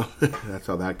 well, that's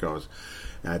how that goes.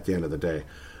 At the end of the day.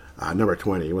 Number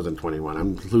 20, he wasn't 21.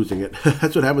 I'm losing it.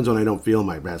 That's what happens when I don't feel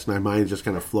my best. My mind's just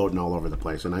kind of floating all over the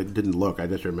place, and I didn't look. I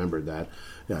just remembered that.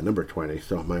 Yeah, number 20,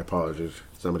 so my apologies.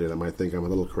 Somebody that might think I'm a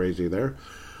little crazy there.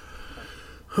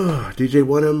 DJ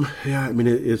Wonnum, yeah, I mean,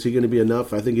 is he going to be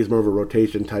enough? I think he's more of a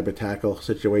rotation type of tackle,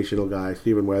 situational guy.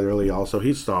 Stephen Weatherly also,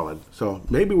 he's solid. So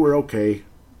maybe we're okay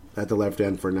at the left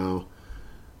end for now,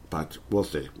 but we'll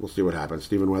see. We'll see what happens.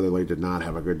 Stephen Weatherly did not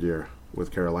have a good year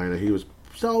with Carolina. He was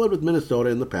solid with Minnesota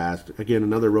in the past. Again,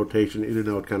 another rotation, in and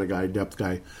out kind of guy, depth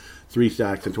guy. 3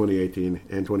 sacks in 2018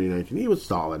 and 2019. He was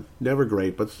solid. Never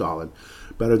great, but solid.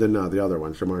 Better than the other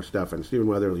one, Shamar Stephen. Stephen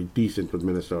Weatherly, decent with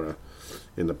Minnesota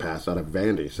in the past. Out of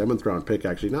Vandy. 7th round pick,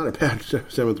 actually. Not a bad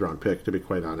 7th round pick, to be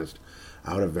quite honest.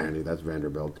 Out of Vandy. That's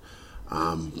Vanderbilt.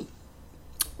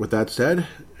 With that said,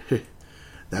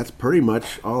 that's pretty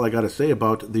much all I got to say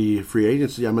about the free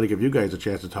agency. I'm going to give you guys a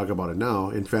chance to talk about it now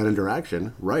in fan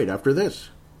interaction right after this.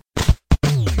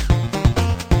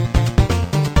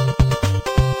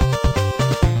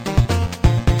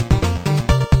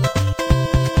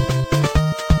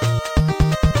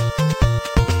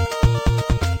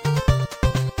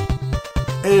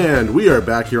 And we are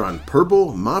back here on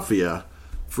Purple Mafia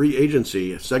Free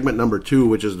Agency, segment number 2,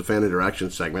 which is the fan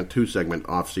interaction segment, 2-segment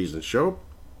off-season show.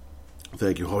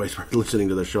 Thank you always for listening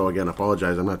to the show. Again,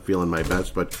 apologize, I'm not feeling my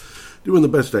best, but doing the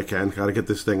best I can. Got to get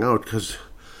this thing out because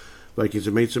Vikings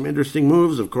have made some interesting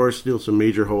moves. Of course, still some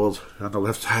major holes on the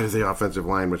left side of the offensive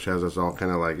line, which has us all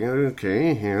kind of like,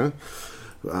 okay, yeah.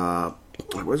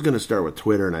 I was going to start with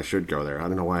Twitter, and I should go there. I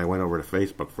don't know why I went over to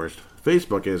Facebook first.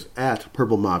 Facebook is at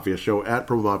Purple Mafia Show,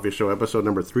 episode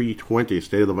number 320,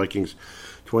 State of the Vikings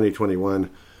 2021.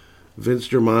 Vince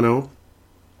Germano,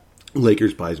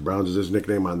 Lakers Pies Browns is his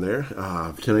nickname on there.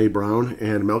 Tanae Brown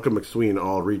and Malcolm McSween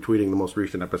all retweeting the most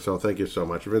recent episode. Thank you so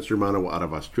much. Vince Germano out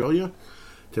of Australia,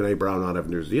 Tanae Brown out of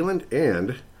New Zealand,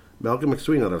 and Malcolm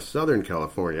McSween out of Southern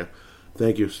California.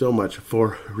 Thank you so much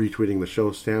for retweeting the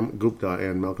show. Sam Gupta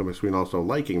and Malcolm McSween also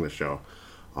liking the show.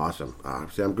 Awesome.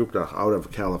 Sam Gupta out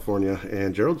of California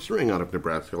and Gerald String out of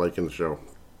Nebraska liking the show.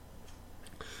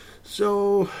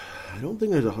 So, I don't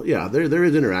think there's a... Yeah, there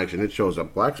is interaction. It shows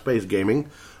up. Black Space Gaming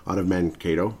out of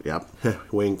Mankato.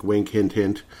 Yep. Wink, wink, hint,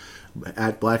 hint.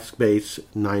 At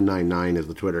Blackspace999 is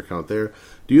the Twitter account there.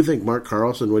 Do you think Mark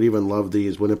Carlson would even love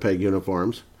these Winnipeg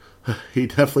uniforms? He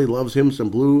definitely loves him some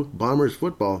Blue Bombers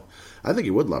football. I think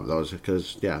he would love those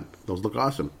because, yeah, those look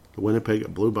awesome. The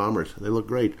Winnipeg Blue Bombers, they look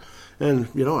great. And,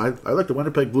 I like the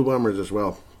Winnipeg Blue Bombers as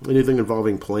well. Anything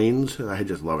involving planes, I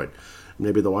just love it.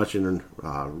 maybe the Washington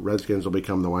Redskins will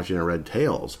become the Washington Red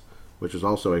Tails, which is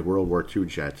also a World War II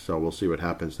jet. So we'll see what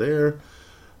happens there.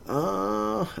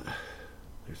 There's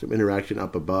some interaction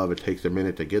up above. It takes a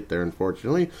minute to get there,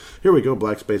 unfortunately. Here we go.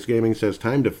 Black Space Gaming says,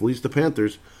 time to fleece the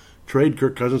Panthers. Trade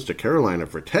Kirk Cousins to Carolina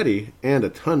for Teddy and a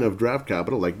ton of draft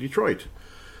capital like Detroit.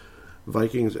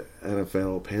 Vikings,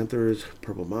 NFL, Panthers,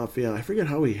 Purple Mafia. I forget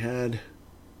how he had...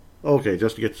 Okay,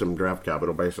 just to get some draft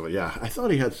capital, basically. Yeah, I thought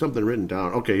he had something written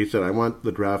down. Okay, he said, I want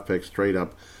the draft picks, trade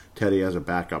up Teddy as a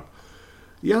backup.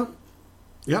 Yeah.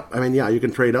 Yep. I mean, yeah, you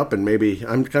can trade up, and maybe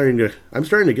I'm starting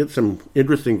to get some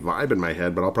interesting vibe in my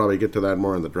head, but I'll probably get to that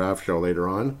more in the draft show later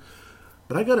on.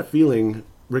 But I got a feeling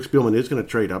Rick Spielman is going to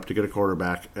trade up to get a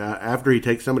quarterback. After he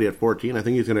takes somebody at 14, I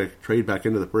think he's going to trade back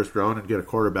into the first round and get a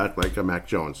quarterback like a Mac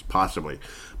Jones, possibly.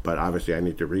 But obviously, I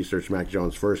need to research Mac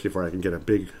Jones first before I can get a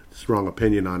big, strong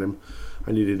opinion on him.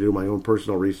 I need to do my own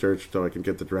personal research so I can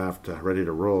get the draft ready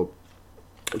to roll.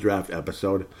 Draft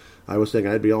episode. I was saying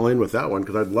I'd be all in with that one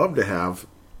because I'd love to have.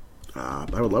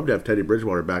 I would love to have Teddy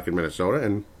Bridgewater back in Minnesota,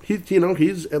 and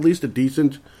he's at least a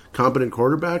decent, competent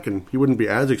quarterback, and he wouldn't be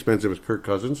as expensive as Kirk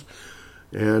Cousins.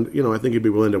 And I think he'd be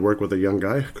willing to work with a young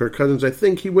guy. Kirk Cousins, I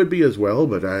think he would be as well,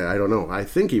 but I don't know. I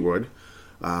think he would.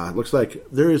 Looks like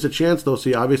there is a chance, though.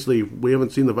 See, obviously, we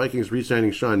haven't seen the Vikings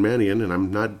re-signing Sean Mannion, and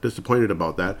I'm not disappointed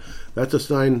about that. That's a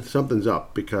sign something's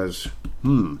up because,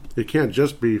 it can't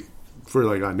just be for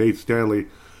like Nate Stanley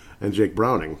and Jake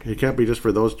Browning. It can't be just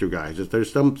for those two guys. If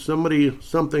there's somebody,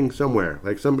 something, somewhere,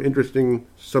 like some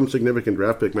significant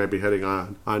draft pick might be heading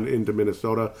on into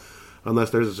Minnesota,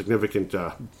 unless there's a significant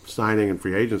signing and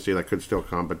free agency that could still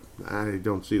come, but I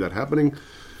don't see that happening.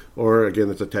 Or, again,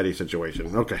 it's a Teddy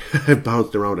situation. Okay, I've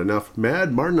bounced around enough.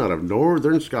 Mad Martin out of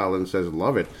Northern Scotland says,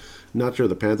 love it. Not sure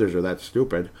the Panthers are that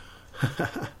stupid.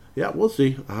 Yeah, we'll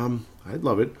see. I'd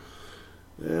love it.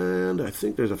 And I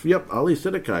think there's Ali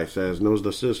Sidikai says, knows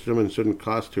the system and shouldn't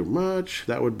cost too much.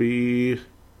 That would be...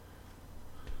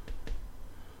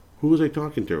 Who was I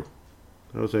talking to?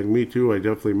 I was saying, me too. I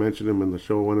definitely mentioned him in the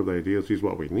show. One of the ideas, he's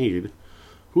what we need.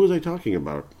 Who was I talking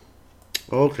about?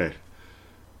 Okay.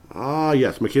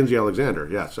 Yes, Mackenzie Alexander.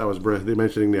 Yes, I was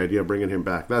mentioning the idea of bringing him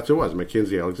back. That's who it was,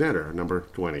 Mackenzie Alexander, number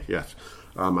 20. Yes.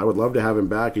 I would love to have him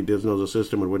back. He does know the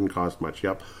system. It wouldn't cost much.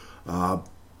 Yep.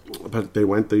 But they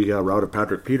went the route of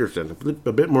Patrick Peterson.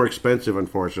 A bit more expensive,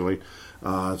 unfortunately.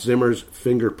 Zimmer's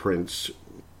fingerprints.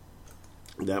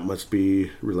 That must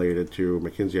be related to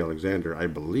Mackenzie Alexander, I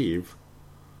believe.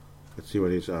 Let's see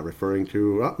what he's referring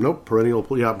to. Oh, nope, perennial.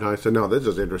 Yeah, I said, no, this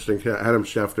is interesting. Adam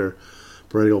Schefter,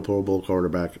 perennial Pro Bowl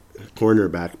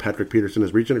cornerback. Patrick Peterson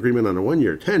has reached an agreement on a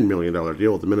 1-year, $10 million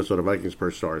deal with the Minnesota Vikings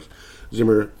per stars.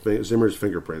 Zimmer's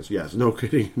fingerprints. Yes, no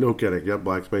kidding. Yep,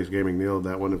 Black Space Gaming nailed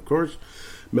that one, of course.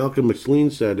 Malcolm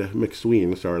McSween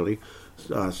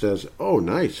says, oh,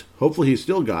 nice. Hopefully he's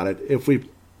still got it.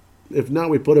 If not,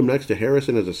 we put him next to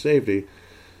Harrison as a safety,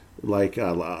 like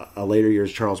a later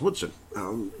year's Charles Woodson.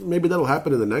 Maybe that'll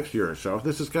happen in the next year or so.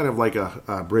 This is kind of like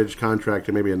a bridge contract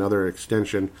to maybe another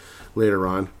extension later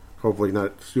on. Hopefully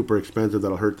not super expensive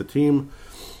that'll hurt the team.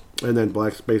 And then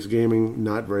Black Space Gaming,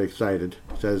 not very excited,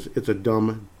 says it's a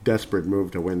dumb, desperate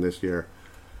move to win this year.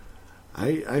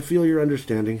 I feel your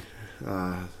understanding.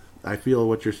 I feel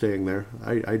what you're saying there.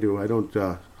 I do. I don't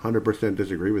 100%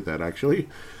 disagree with that, actually.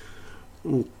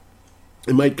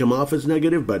 It might come off as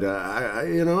negative, but,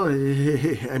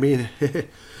 I mean,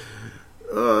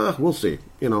 we'll see.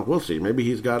 We'll see. Maybe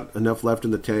he's got enough left in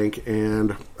the tank,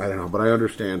 and I don't know, but I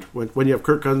understand. When you have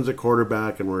Kirk Cousins at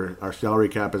quarterback, and our salary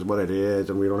cap is what it is,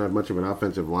 and we don't have much of an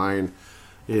offensive line,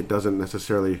 it doesn't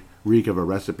necessarily reek of a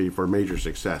recipe for major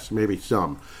success. Maybe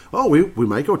some. Oh, we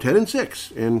might go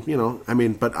 10-6,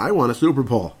 and, but I want a Super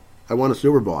Bowl. I want a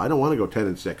Super Bowl. I don't want to go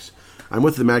 10-6. I'm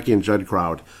with the Mackey and Judd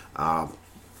crowd.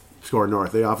 Score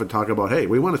North. They often talk about, hey,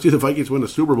 we want to see the Vikings win the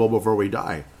Super Bowl before we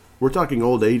die. We're talking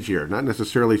old age here, not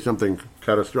necessarily something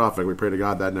catastrophic. We pray to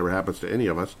God that never happens to any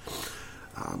of us.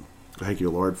 Thank you,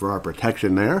 Lord, for our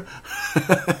protection there.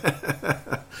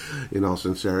 In all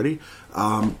sincerity.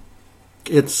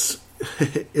 It's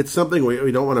something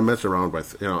we don't want to mess around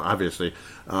with, obviously.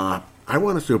 I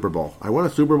want a Super Bowl. I want a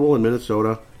Super Bowl in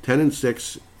Minnesota.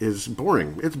 10-6 is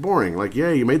boring. It's boring. Like,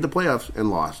 yeah, you made the playoffs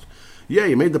and lost. Yeah,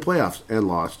 you made the playoffs and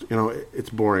lost. It's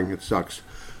boring. It sucks.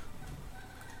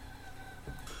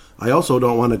 I also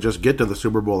don't want to just get to the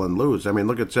Super Bowl and lose. I mean,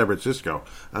 look at San Francisco.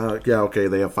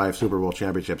 They have 5 Super Bowl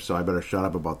championships, so I better shut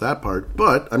up about that part.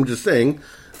 But I'm just saying,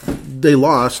 they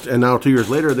lost, and now 2 years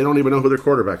later, they don't even know who their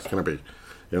quarterback's going to be.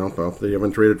 Well, they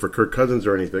haven't traded for Kirk Cousins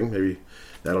or anything. Maybe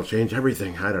that'll change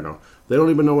everything. I don't know. They don't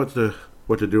even know what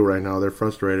to do right now. They're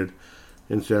frustrated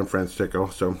in San Francisco,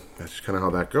 so that's kind of how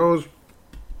that goes.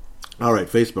 All right,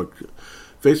 Facebook.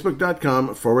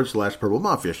 Facebook.com/Purple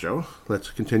Mafia Show.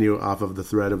 Let's continue off of the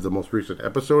thread of the most recent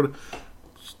episode.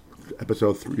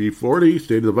 Episode 340,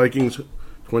 State of the Vikings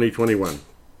 2021.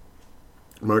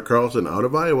 Mark Carlson out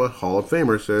of Iowa, Hall of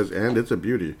Famer, says, and it's a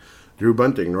beauty. Drew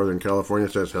Bunting, Northern California,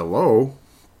 says, hello.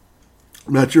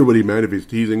 I'm not sure what he meant, if he's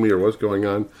teasing me or what's going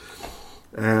on.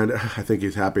 And I think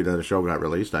he's happy that the show got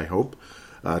released, I hope.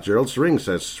 Gerald String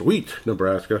says, sweet,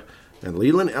 Nebraska. And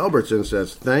Leland Albertson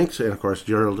says, thanks. And, of course,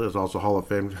 Gerald is also Hall of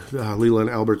Fame.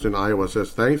 Leland Albertson, Iowa, says,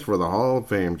 thanks for the Hall of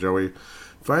Fame, Joey.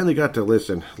 Finally got to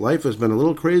listen. Life has been a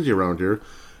little crazy around here.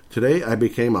 Today, I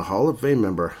became a Hall of Fame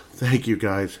member. Thank you,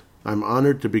 guys. I'm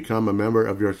honored to become a member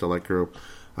of your select group.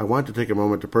 I want to take a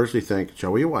moment to personally thank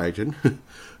Joey Wygen,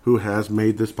 who has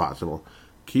made this possible.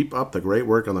 Keep up the great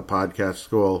work on the podcast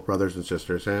school, brothers and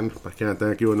sisters. And I can't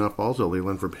thank you enough also,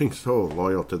 Leland, for being so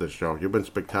loyal to this show. You've been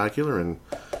spectacular, and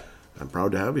I'm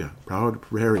proud to have you.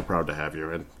 Very proud to have you,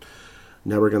 and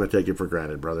never going to take you for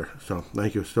granted, brother. So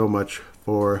thank you so much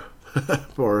for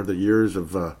for the years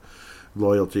of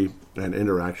loyalty and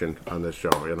interaction on this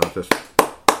show. Just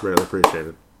really appreciate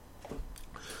it.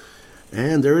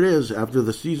 And there it is. After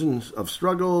the seasons of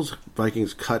struggles,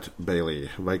 Vikings cut Bailey.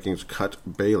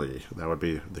 That would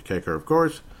be the kicker, of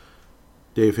course.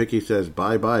 Dave Hickey says,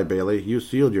 bye-bye, Bailey. You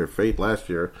sealed your fate last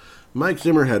year. Mike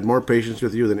Zimmer had more patience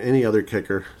with you than any other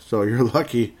kicker, so you're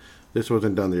lucky this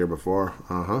wasn't done the year before.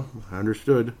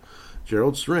 Understood.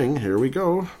 Gerald String, here we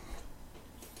go.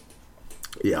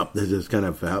 Yep, this is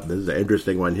an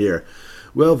interesting one here.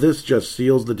 Well, this just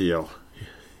seals the deal.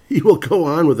 He will go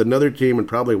on with another team and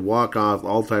probably walk off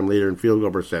all-time leader in field goal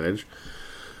percentage.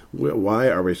 Why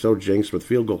are we so jinxed with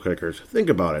field goal kickers? Think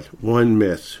about it. One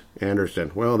miss.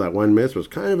 Anderson. Well, that one miss was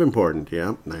kind of important.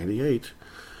 Yep, 98.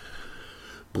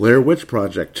 Blair Witch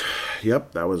Project.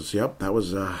 Yep, that was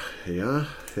Mr.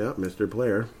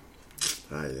 Blair.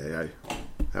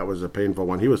 That was a painful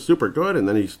one. He was super good, and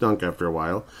then he stunk after a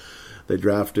while. They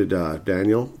drafted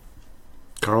Daniel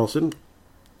Carlson.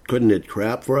 Couldn't hit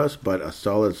crap for us, but a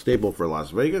solid staple for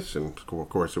Las Vegas. And, of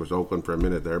course, it was Oakland for a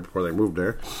minute there before they moved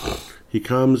there. Here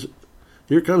comes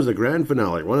the grand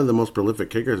finale. One of the most prolific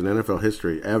kickers in NFL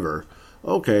history ever.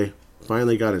 Okay,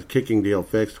 finally got his kicking deal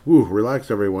fixed. Woo, relax,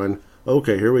 everyone.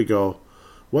 Okay, here we go.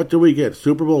 What do we get?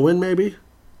 Super Bowl win, maybe?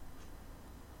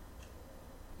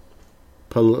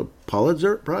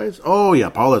 Pulitzer Prize? Oh, yeah,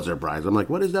 Pulitzer Prize. I'm like,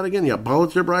 what is that again? Yeah,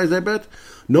 Pulitzer Prize, I bet.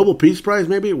 Nobel Peace Prize,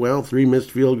 maybe? Well, 3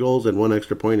 missed field goals and 1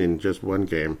 extra point in just one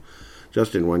game.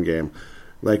 Just in one game.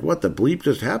 Like, what the bleep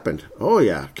just happened? Oh,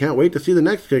 yeah, can't wait to see the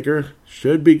next kicker.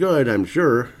 Should be good, I'm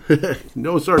sure.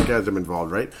 No sarcasm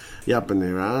involved, right? Yep, and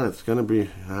it's going to be,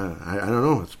 I don't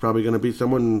know, it's probably going to be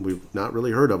someone we've not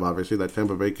really heard of, obviously, that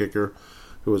Tampa Bay kicker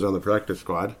who was on the practice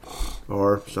squad,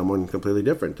 or someone completely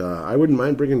different. I wouldn't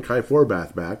mind bringing Kai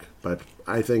Forbath back, but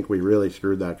I think we really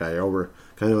screwed that guy over,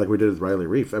 kind of like we did with Riley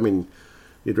Reef. I mean,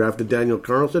 you drafted Daniel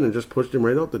Carlson and just pushed him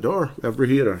right out the door after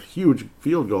he had a huge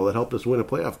field goal that helped us win a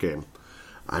playoff game.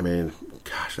 I mean,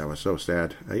 gosh, that was so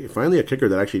sad. Finally a kicker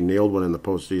that actually nailed one in the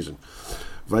postseason.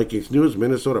 Vikings news,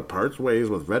 Minnesota parts ways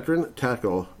with veteran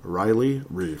tackle Riley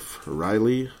Reef.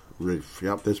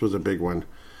 Yep, this was a big one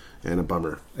and a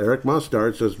bummer. Eric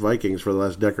Mustard says Vikings for the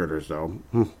last decade or so.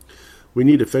 We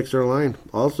need to fix our line.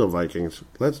 Also Vikings.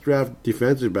 Let's draft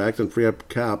defensive backs and free up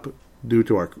cap due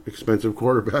to our expensive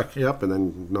quarterback. Yep, and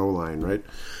then no line, right?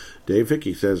 Dave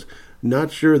Hickey says,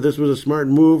 not sure this was a smart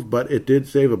move, but it did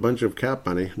save a bunch of cap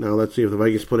money. Now let's see if the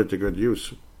Vikings put it to good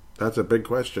use. That's a big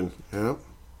question. Yeah,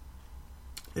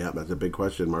 that's a big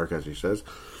question, Mark, as he says.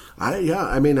 We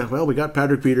got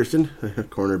Patrick Peterson,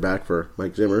 cornerback for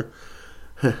Mike Zimmer.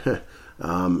 And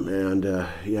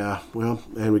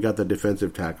we got the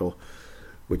defensive tackle,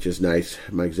 which is nice.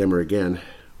 Mike Zimmer again.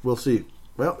 We'll see.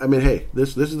 Well, I mean, hey,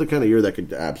 this is the kind of year that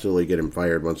could absolutely get him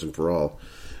fired once and for all.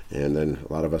 And then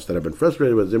a lot of us that have been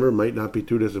frustrated with Zimmer might not be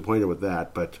too disappointed with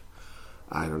that. But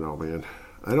I don't know, man.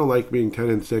 I don't like being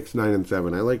 10-6,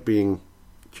 9-7. I like being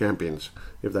champions,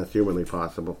 if that's humanly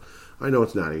possible. I know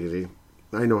it's not easy,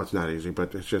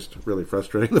 but it's just really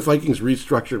frustrating. The Vikings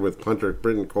restructured with punter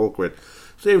Britton Colquitt.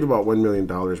 Saved about $1 million.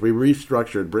 We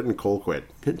restructured Britton Colquitt.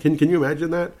 Can you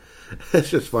imagine that? It's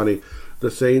just funny.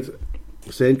 The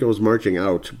Saint goes marching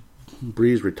out.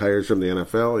 Breeze retires from the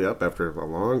NFL. Yep, after a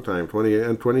long time,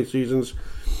 20 seasons.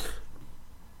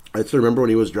 I still remember when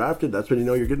he was drafted. That's when you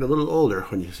know you're getting a little older,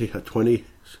 when you see a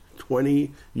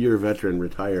 20-year veteran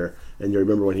retire, and you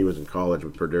remember when he was in college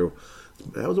with Purdue.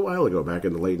 That was a while ago, back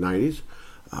in the late 90s.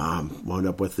 Wound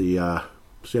up with the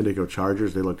San Diego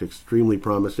Chargers. They looked extremely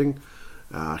promising.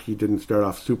 He didn't start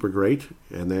off super great,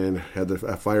 and then had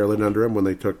a fire lit under him when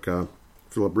they took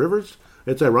Phillip Rivers.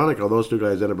 It's ironic how those two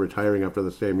guys end up retiring after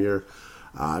the same year.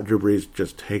 Drew Brees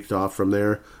just takes off from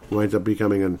there, winds up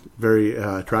becoming a very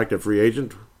attractive free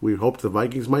agent. We hoped the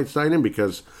Vikings might sign him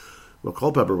because, well,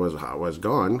 Culpepper was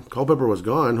gone. Culpepper was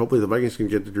gone. Hopefully the Vikings can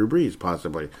get to Drew Brees,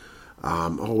 possibly.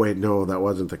 Oh, wait, no, that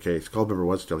wasn't the case. Culpepper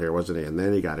was still here, wasn't he? And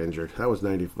then he got injured. That was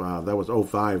 95. That was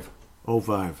 05.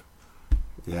 05.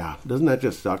 Yeah, doesn't that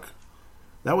just suck?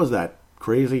 That was that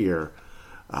crazy year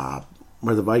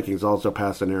where the Vikings also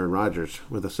passed on Aaron Rodgers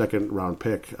with a second-round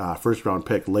pick,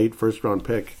 late first-round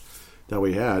pick that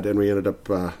we had. And we ended up,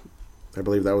 I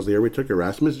believe that was the year we took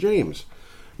Erasmus James.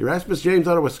 Erasmus James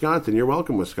out of Wisconsin. You're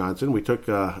welcome, Wisconsin. We took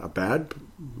a bad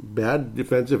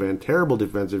defensive end, terrible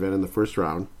defensive end in the first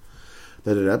round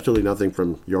that did absolutely nothing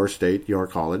from your state, your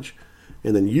college.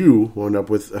 And then you wound up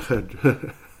with...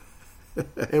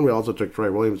 and we also took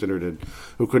Troy Williamson,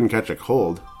 who couldn't catch a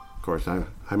cold. Of course, I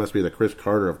must be the Chris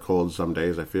Carter of colds some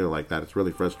days. I feel like that. It's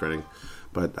really frustrating.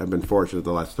 But I've been fortunate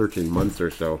the last 13 months or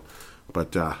so.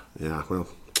 But, you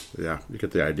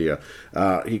get the idea.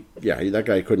 That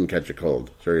guy couldn't catch a cold.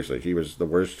 Seriously, he was the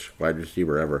worst wide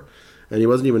receiver ever. And he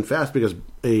wasn't even fast because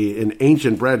an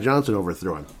ancient Brad Johnson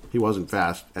overthrew him. He wasn't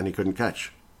fast, and he couldn't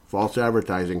catch. False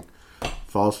advertising.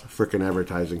 False frickin'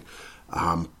 advertising.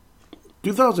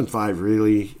 2005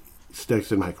 really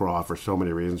sticks in my craw for so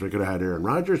many reasons. We could have had Aaron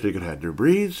Rodgers. We could have had Drew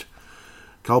Brees.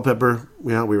 Culpepper,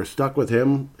 we were stuck with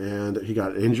him, and he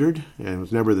got injured, and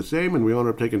was never the same, and we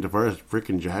ended up taking Tavares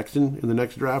frickin' Jackson in the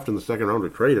next draft. In the second round, we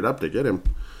traded up to get him.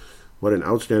 What an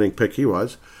outstanding pick he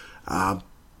was.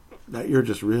 That year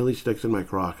just really sticks in my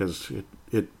craw because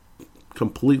it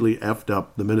completely effed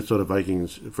up the Minnesota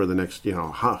Vikings for the next,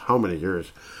 how many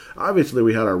years. Obviously,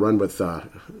 we had our run with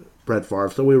Brett Favre,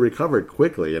 so we recovered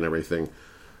quickly and everything.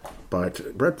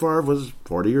 But Brett Favre was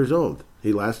 40 years old.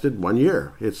 He lasted 1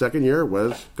 year. His second year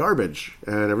was garbage,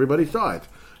 and everybody saw it.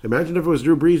 Imagine if it was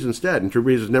Drew Brees instead, and Drew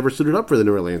Brees has never suited up for the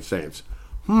New Orleans Saints.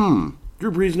 Drew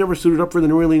Brees never suited up for the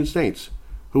New Orleans Saints.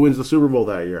 Who wins the Super Bowl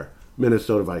that year?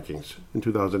 Minnesota Vikings in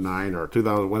 2009 or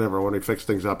 2000, whatever, when we fixed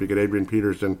things up. You get Adrian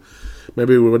Peterson.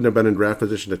 Maybe we wouldn't have been in draft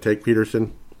position to take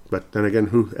Peterson, but then again,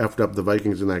 who effed up the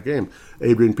Vikings in that game?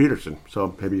 Adrian Peterson.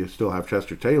 So maybe you still have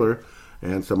Chester Taylor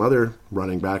and some other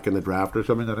running back in the draft or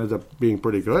something that ends up being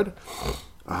pretty good.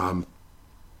 I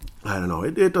don't know.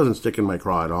 It doesn't stick in my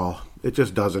craw at all. It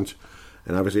just doesn't.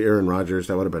 And obviously Aaron Rodgers,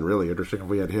 that would have been really interesting if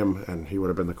we had him and he would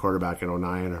have been the quarterback in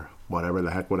 2009 or whatever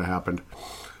the heck would have happened.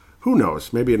 Who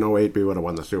knows? Maybe in 2008 we would have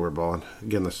won the Super Bowl. And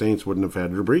again, the Saints wouldn't have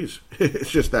had Drew Brees. It's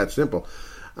just that simple.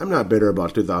 I'm not bitter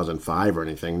about 2005 or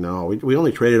anything. No, we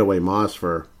only traded away Moss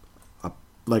for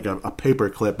a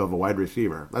paper clip of a wide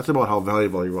receiver. That's about how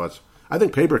valuable he was. I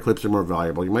think paper clips are more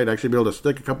valuable. You might actually be able to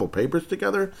stick a couple papers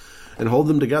together and hold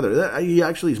them together.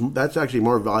 That's actually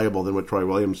more valuable than what Troy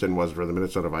Williamson was for the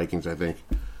Minnesota Vikings, I think.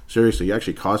 Seriously, he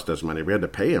actually cost us money. We had to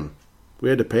pay him. We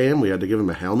had to give him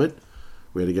a helmet.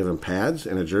 We had to give him pads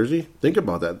and a jersey. Think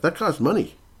about that. That cost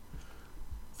money.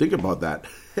 Think about that.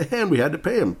 And we had to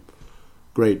pay him.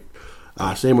 Great.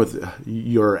 Same with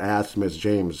your ass, Miss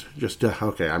James.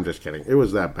 Okay, I'm just kidding. It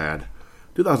was that bad.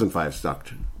 2005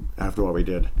 sucked after what we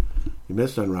did. You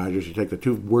missed on Rodgers. You take the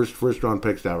two worst first-round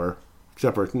picks ever,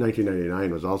 except for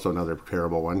 1999 was also another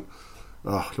terrible one.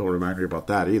 Oh, don't remind me about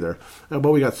that either.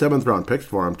 But we got seventh-round picks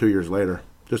for him 2 years later,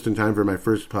 just in time for my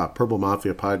first Purple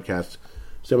Mafia podcast.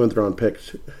 Seventh-round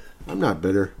picks. I'm not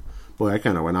bitter. Boy, I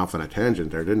kind of went off on a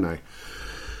tangent there, didn't I?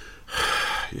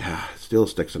 Yeah, it still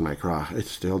sticks in my craw. It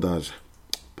still does.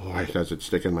 Boy, does it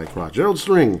stick in my craw. Gerald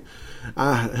String.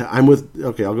 I'll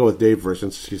go with Dave first.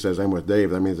 Since he says I'm with Dave,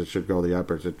 that means it should go the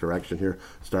opposite direction here.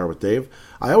 Start with Dave.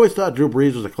 I always thought Drew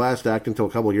Brees was a class act until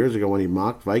a couple years ago when he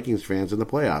mocked Vikings fans in the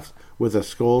playoffs with a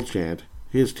skull chant.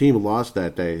 His team lost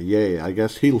that day. Yay, I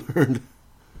guess he learned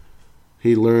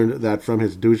that from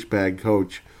his douchebag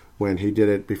coach when he did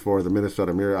it before the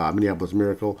Minneapolis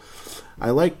Miracle.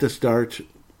 I like to start...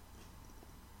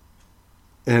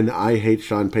 And I hate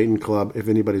Sean Payton Club. If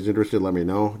anybody's interested, let me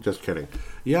know. Just kidding.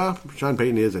 Yeah, Sean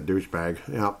Payton is a douchebag.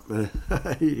 Yeah,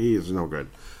 he is no good.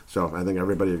 So I think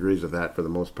everybody agrees with that for the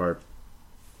most part.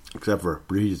 Except for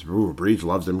Brees. Ooh, Brees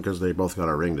loves him because they both got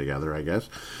a ring together, I guess.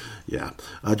 Yeah.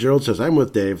 Gerald says, I'm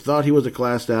with Dave. Thought he was a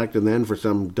class act, and then for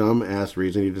some dumb-ass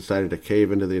reason, he decided to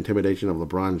cave into the intimidation of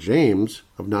LeBron James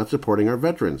of not supporting our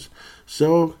veterans.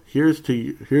 So here's to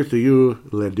you,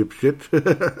 le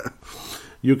dipshit.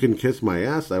 You can kiss my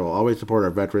ass. I will always support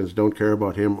our veterans. Don't care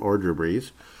about him or Drew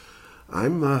Brees.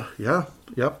 You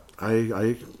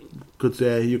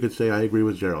could say I agree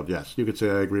with Gerald. Yes, you could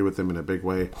say I agree with him in a big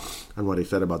way on what he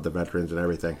said about the veterans and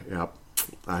everything. Yep.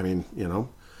 I mean,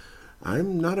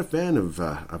 I'm not a fan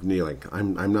of kneeling.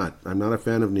 I'm not a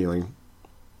fan of kneeling.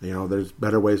 There's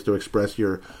better ways to express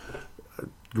your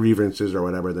grievances or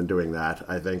whatever than doing that,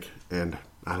 I think. And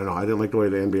I don't know, I didn't like the way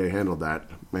the NBA handled that,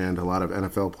 and a lot of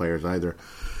NFL players either.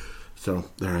 So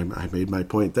there, I made my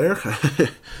point there.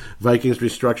 Vikings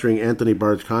restructuring Anthony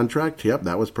Barr's contract. Yep,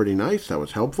 that was pretty nice. That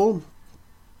was helpful.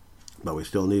 But we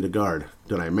still need a guard.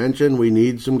 Did I mention we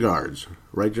need some guards?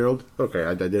 Right, Gerald? Okay,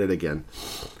 I did it again.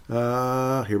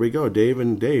 Here we go. Dave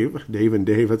and Dave,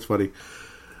 that's funny.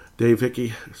 Dave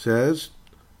Hickey says,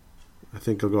 I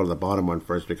think I'll go to the bottom one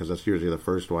first because that's usually the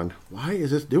first one. Why is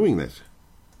this doing this?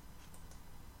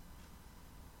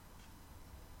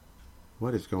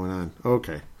 What is going on?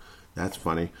 Okay, that's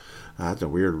funny. That's a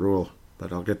weird rule,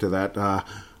 but I'll get to that.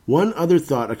 One other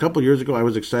thought. A couple years ago, I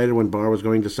was excited when Barr was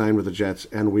going to sign with the Jets,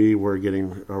 and we were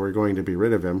going to be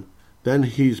rid of him. Then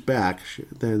he's back.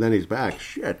 Then he's back.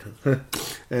 Shit.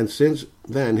 And since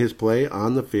then, his play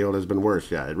on the field has been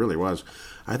worse. Yeah, it really was.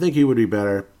 I think he would be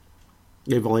better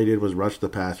if all he did was rush the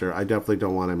passer. I definitely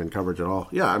don't want him in coverage at all.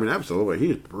 Yeah, I mean, absolutely.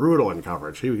 He's brutal in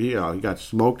coverage. He got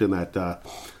smoked in that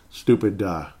stupid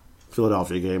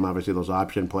Philadelphia game. Obviously, those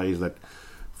option plays that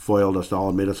foiled us all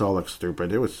and made us all look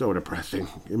stupid. It was so depressing.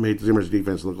 It made Zimmer's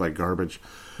defense look like garbage.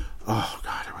 Oh,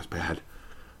 God, it was bad.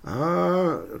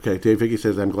 Okay, Dave Hickey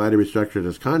says, I'm glad he restructured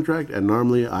his contract, and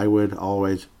normally I would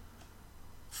always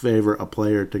favor a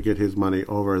player to get his money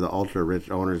over the ultra-rich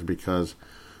owners because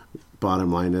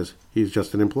bottom line is he's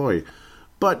just an employee.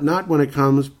 But not when it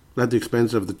comes at the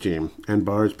expense of the team, and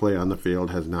Barr's play on the field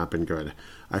has not been good.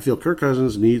 I feel Kirk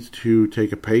Cousins needs to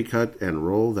take a pay cut and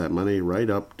roll that money right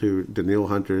up to Danielle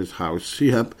Hunter's house.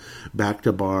 Yep, back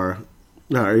to Barr.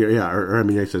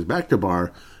 He says back to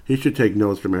Barr. He should take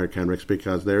notes from Eric Kendricks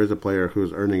because there is a player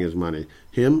who's earning his money.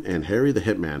 Him and Harry the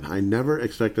Hitman. I never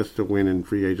expect us to win in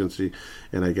free agency,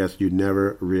 and I guess you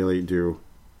never really do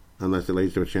unless it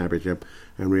leads to a championship,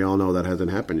 and we all know that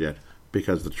hasn't happened yet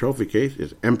because the trophy case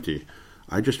is empty.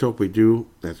 I just hope we do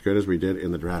as good as we did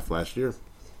in the draft last year.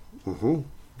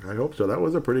 I hope so. That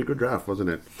was a pretty good draft, wasn't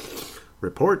it?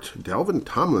 Report, Delvin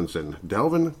Tomlinson.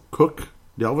 Delvin Cook,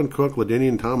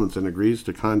 LaDainian Tomlinson agrees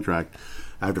to contract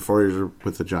after 4 years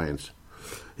with the Giants.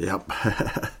 Yep.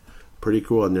 Pretty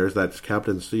cool. And there's that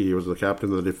Captain C. He was the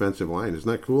captain of the defensive line. Isn't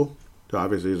that cool? So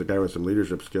obviously, he's a guy with some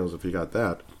leadership skills if he got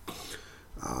that.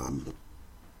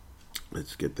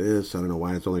 Let's get this. I don't know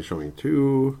why it's only showing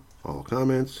 2. All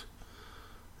comments.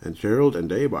 And Gerald and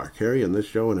Dave are carrying this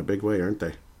show in a big way, aren't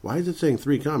they? Why is it saying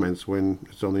 3 comments when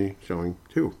it's only showing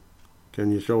 2?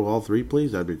 Can you show all 3,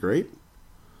 please? That'd be great.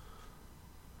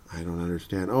 I don't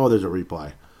understand. Oh, there's a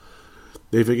reply.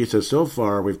 Dave Hickey says, so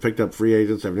far, we've picked up free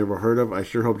agents I've never heard of. I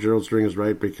sure hope Gerald String is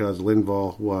right because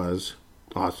Linval was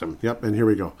awesome. Yep, and here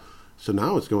we go. So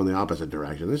now it's going the opposite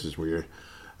direction. This is weird.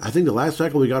 I think the last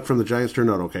cycle we got from the Giants turned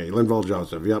out okay. Linval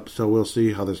Joseph. Yep, so we'll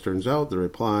see how this turns out. The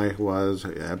reply was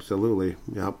absolutely.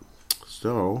 Yep.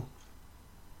 So,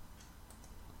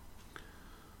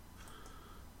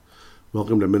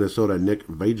 welcome to Minnesota, Nick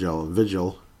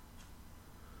Vigil.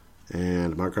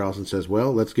 And Mark Carlson says,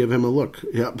 well, let's give him a look.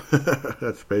 Yep,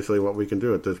 that's basically what we can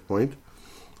do at this point.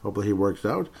 Hopefully he works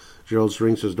out. Gerald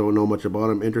String says, don't know much about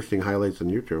him. Interesting highlights on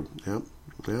YouTube. Yep.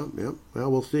 Well,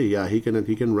 we'll see. Yeah, he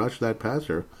can rush that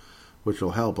passer, which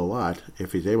will help a lot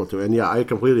if he's able to. And yeah, I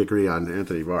completely agree on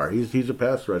Anthony Barr. He's a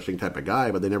pass rushing type of guy,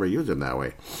 but they never use him that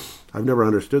way. I've never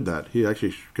understood that. He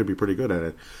actually could be pretty good at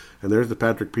it. And there's the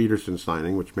Patrick Peterson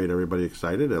signing, which made everybody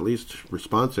excited, at least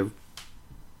responsive.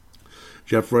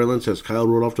 Jeff Froyland says, Kyle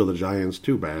Rudolph to the Giants,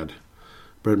 too bad.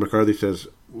 Brett McCarthy says,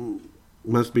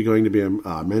 must be going to be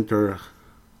a mentor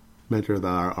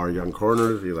our young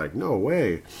corners. He's like, no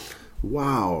way.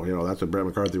 Wow. That's what Brett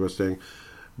McCarthy was saying.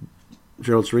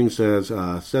 Gerald String says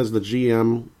the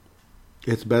GM,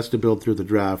 it's best to build through the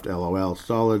draft, LOL.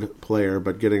 Solid player,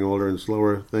 but getting older and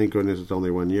slower. Thank goodness it's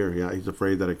only 1 year. Yeah, he's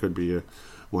afraid that it could be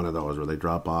one of those where they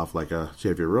drop off like a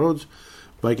Xavier Rhodes.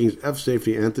 Vikings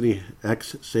Anthony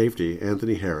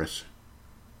Harris.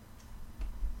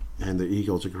 And the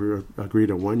Eagles agree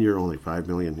to 1 year, only $5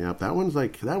 million. Yep, that one's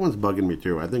bugging me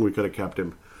too. I think we could have kept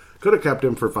him. Could have kept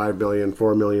him for $5 million,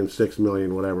 $4 million, $6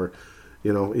 million, whatever.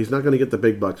 He's not going to get the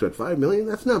big bucks, but $5 million,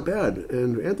 that's not bad.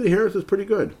 And Anthony Harris is pretty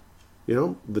good.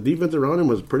 The defense around him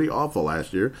was pretty awful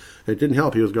last year. It didn't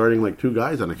help. He was guarding like 2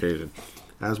 guys on occasion,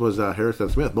 as was Harris and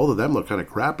Smith. Both of them looked kind of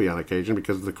crappy on occasion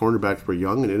because the cornerbacks were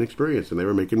young and inexperienced, and they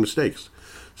were making mistakes.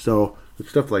 So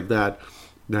stuff like that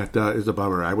is a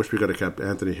bummer. I wish we could have kept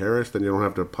Anthony Harris. Then you don't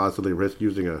have to possibly risk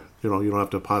using you don't have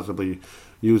to possibly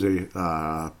use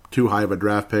a too high of a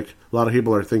draft pick. A lot of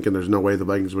people are thinking there's no way the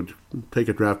Vikings would take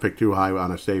a draft pick too high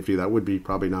on a safety. That would be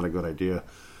probably not a good idea.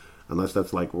 unless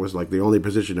that's was the only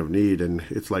position of need, and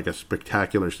it's like a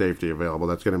spectacular safety available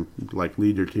that's going to like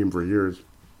lead your team for years,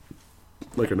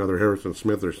 like another Harrison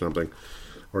Smith or something,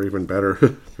 or even better,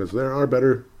 because there are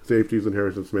better safeties than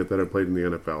Harrison Smith that have played in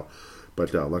the NFL.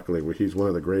 But luckily, he's one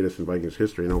of the greatest in Vikings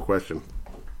history, no question.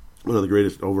 One of the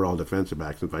greatest overall defensive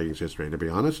backs in Vikings history, to be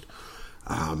honest.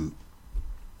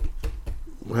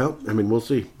 Well, I mean, we'll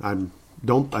see. I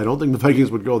don't think the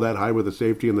Vikings would go that high with a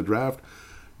safety in the draft.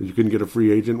 You can get a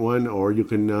free agent one, or you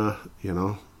can,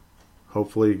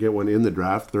 hopefully get one in the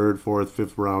draft, 3rd, 4th,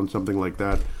 5th round, something like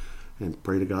that, and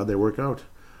pray to God they work out.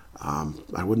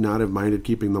 I would not have minded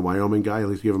keeping the Wyoming guy, at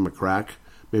least give him a crack.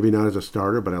 Maybe not as a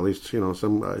starter, but at least,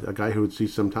 a guy who would see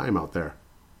some time out there.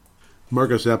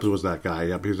 Marcus Epps was that guy.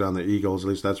 Yep, he was on the Eagles. At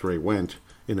least that's where he went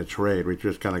in a trade. We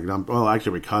just kind of dumped. Well,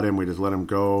 actually, we cut him. We just let him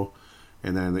go,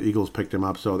 and then the Eagles picked him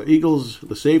up. So the Eagles,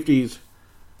 the safeties,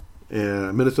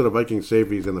 Minnesota Vikings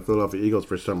safeties, and the Philadelphia Eagles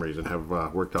for some reason have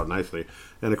worked out nicely.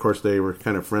 And of course, they were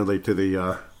kind of friendly to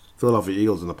the Philadelphia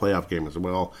Eagles in the playoff game as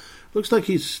well. Looks like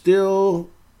he's still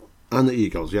on the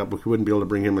Eagles. Yep, we wouldn't be able to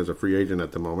bring him as a free agent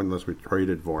at the moment unless we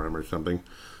traded for him or something.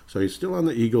 So he's still on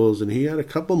the Eagles, and he had a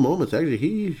couple moments. Actually,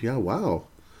 he had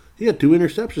 2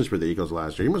 interceptions for the Eagles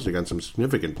last year. He must have gotten some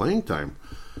significant playing time.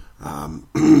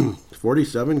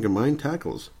 47 combined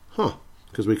tackles.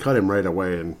 Because we cut him right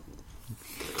away, and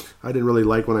I didn't really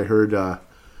like when I heard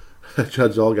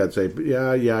Judd Zulgad say,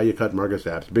 yeah, you cut Marcus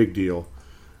Epps. Big deal.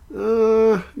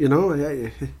 I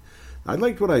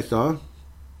liked what I saw.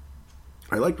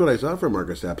 I liked what I saw from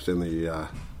Marcus Epps in the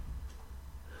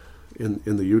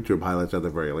in the YouTube highlights at the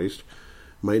very least.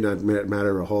 Might not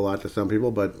matter a whole lot to some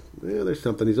people, but there's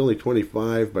something. He's only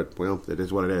 25, but well, it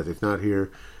is what it is. He's not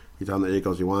here. He's on the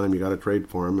Eagles. You want him, you got to trade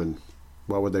for him. And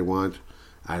what would they want?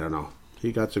 I don't know.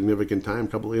 He got significant time, a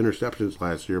couple of interceptions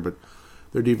last year, but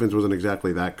their defense wasn't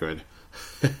exactly that good.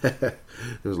 It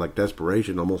was like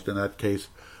desperation almost in that case.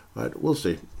 But we'll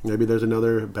see. Maybe there's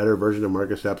another better version of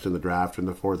Marcus Epps in the draft in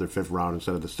the 4th or 5th round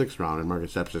instead of the 6th round in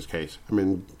Marcus Epps' case. I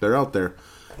mean, they're out there,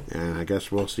 and I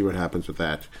guess we'll see what happens with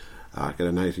that. Get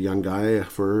a nice young guy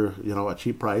for a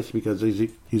cheap price because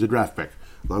he's a draft pick.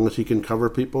 As long as he can cover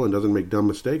people and doesn't make dumb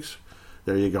mistakes,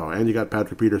 there you go. And you got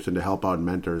Patrick Peterson to help out and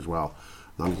mentor as well.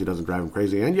 As long as he doesn't drive him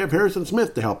crazy. And you have Harrison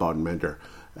Smith to help out and mentor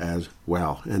as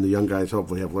well. And the young guys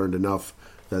hopefully have learned enough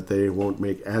that they won't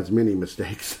make as many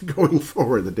mistakes going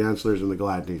forward, the Dantzlers and the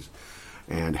Gladneys.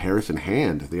 And Harrison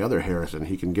Hand, the other Harrison,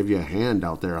 he can give you a hand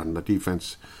out there on the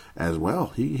defense as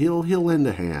well. He'll lend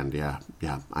a hand, yeah.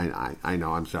 I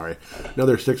know, I'm sorry.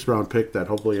 Another 6th round pick that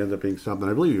hopefully ends up being something.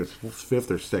 I believe he was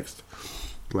 5th or 6th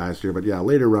last year, but yeah,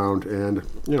 later round. And,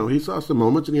 he saw some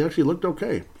moments and he actually looked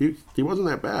okay. He wasn't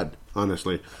that bad,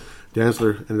 honestly.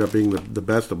 Dantzler ended up being the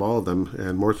best of all of them,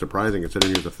 and more surprising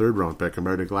considering he was a 3rd round pick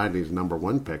compared to Gladney's number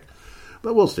 1 pick.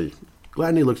 But we'll see.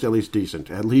 Gladney looks at least decent,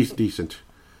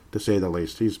 to say the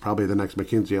least. He's probably the next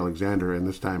Mackenzie Alexander, and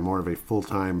this time more of a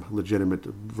full-time, legitimate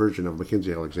version of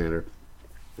Mackenzie Alexander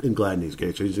in Gladney's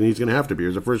case. He's going to have to be. He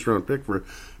was a 1st round pick for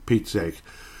Pete's sake.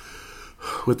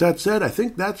 With that said, I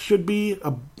think that should be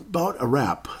about a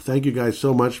wrap. Thank you guys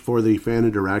so much for the fan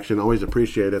interaction. Always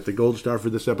appreciate it. The gold star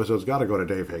for this episode's got to go to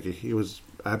Dave Hickey. He was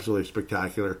absolutely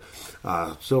spectacular.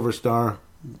 Silver star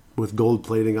with gold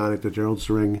plating on it to Gerald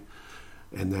Sring.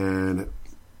 And then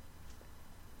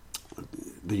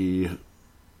the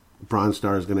bronze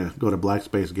star is going to go to Black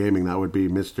Space Gaming. That would be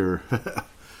Mr.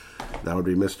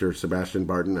 Sebastian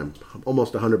Barton. I'm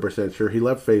almost 100% sure. He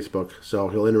left Facebook, so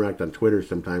he'll interact on Twitter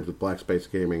sometimes with Black Space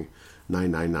Gaming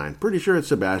 999. Pretty sure it's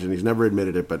Sebastian. He's never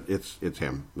admitted it, but it's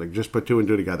him. Like, just put 2 and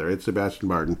 2 together. It's Sebastian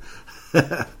Barton.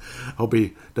 Hope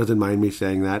he doesn't mind me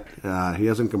saying that. He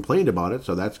hasn't complained about it,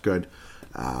 so that's good.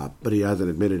 But he hasn't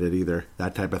admitted it either.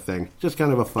 That type of thing. Just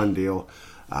kind of a fun deal.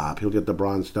 He'll get the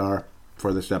bronze star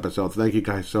for this episode. Thank you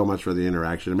guys so much for the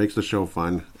interaction. It makes the show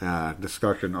fun.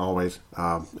 Discussion always.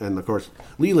 And of course,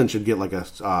 Leland should get like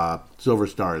a silver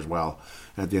star as well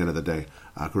at the end of the day.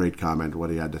 Great comment, what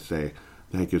he had to say.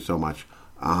 Thank you so much.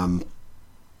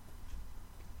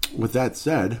 With that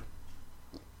said,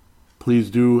 please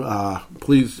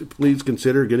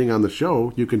consider getting on the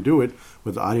show. You can do it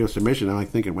with audio submission. I'm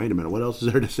thinking, wait a minute, what else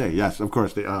is there to say? Yes, of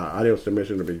course, the audio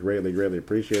submission would be greatly, greatly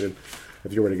appreciated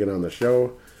if you were to get on the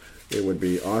show. It would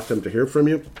be awesome to hear from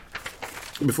you.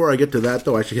 Before I get to that,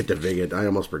 though, I should get to Vigit. I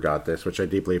almost forgot this, which I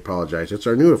deeply apologize. It's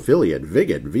our new affiliate,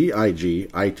 Vigit,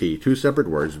 V-I-G-I-T, 2 separate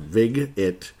words,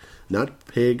 Vigit, not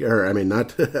pig, or I mean,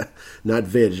 not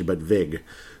Vig, but Vig.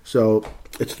 So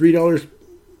it's $3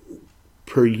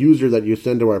 per user that you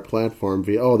send to our platform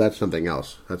via, that's something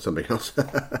else.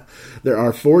 There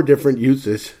are 4 different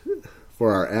uses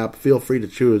for our app. Feel free to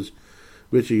choose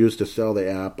which you use to sell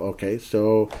the app. Okay,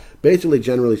 so basically,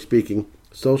 generally speaking,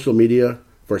 social media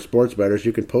for sports bettors,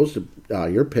 you can post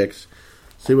your picks,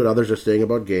 see what others are saying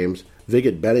about games.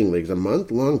 Viget Betting Leagues, a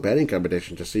month-long betting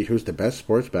competition to see who's the best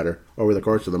sports bettor over the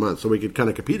course of the month. So we could kind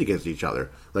of compete against each other.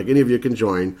 Like any of you can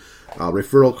join.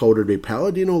 Referral code would be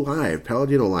Paladino Live.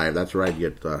 Paladino Live. That's right. You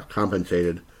get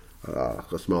compensated a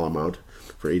small amount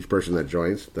for each person that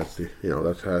joins. That's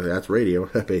that's radio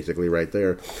basically right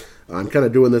there. I'm kind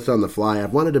of doing this on the fly.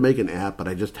 I've wanted to make an app, but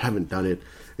I just haven't done it.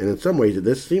 And in some ways,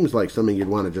 this seems like something you'd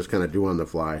want to just kind of do on the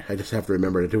fly. I just have to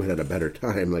remember to do it at a better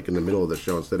time, like in the middle of the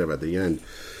show instead of at the end.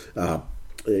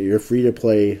 You're free to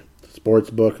play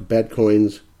sportsbook, bet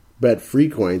free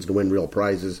coins to win real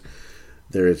prizes.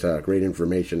 There is great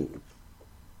information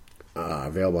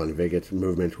available on Viget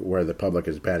Movement where the public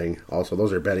is betting. Also,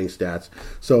 those are betting stats.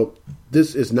 So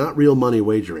this is not real money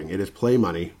wagering. It is play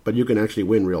money, but you can actually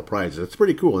win real prizes. It's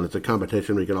pretty cool, and it's a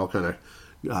competition where you can all kind of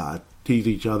tease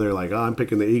each other like, oh, I'm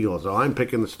picking the Eagles. Oh, I'm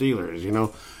picking the Steelers,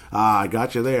 I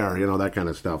got you there, that kind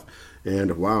of stuff.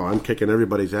 And, wow, I'm kicking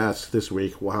everybody's ass this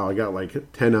week. Wow, I got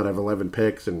like 10 out of 11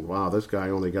 picks, and, wow, this guy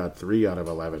only got 3 out of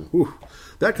 11. Whew,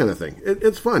 that kind of thing.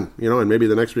 It's fun, and maybe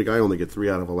the next week I only get 3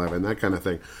 out of 11, that kind of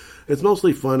thing. It's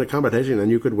mostly fun, a competition, and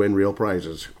you could win real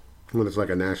prizes when it's like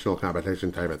a national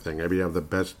competition type of thing. Maybe you have the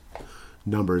best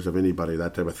numbers of anybody,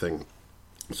 that type of thing.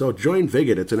 So join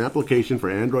Viget. It's an application for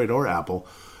Android or Apple,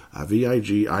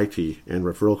 VIGIT, and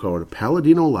referral code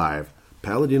Paladino Live.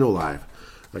 Paladino Live.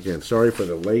 Again, sorry for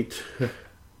the late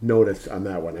notice on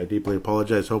that one. I deeply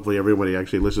apologize. Hopefully everybody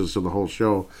actually listens to the whole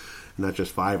show, not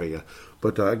just 5 of you.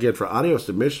 But again, for audio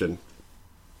submission,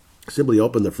 simply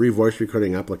open the free voice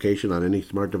recording application on any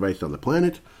smart device on the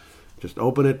planet. Just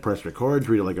open it, press record,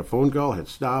 treat it like a phone call, hit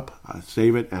stop,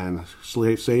 save it, and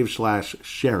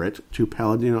save/share it to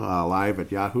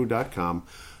PaladinoLive@yahoo.com.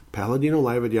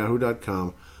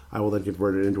 PaladinoLive@yahoo.com. I will then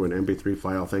convert it into an MP3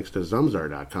 file thanks to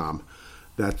Zamzar.com.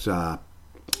 That's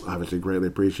obviously greatly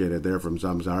appreciated there from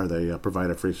Zamzar. They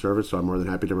provide a free service, so I'm more than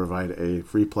happy to provide a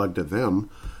free plug to them.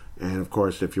 And, of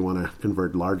course, if you want to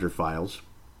convert larger files,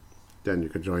 then you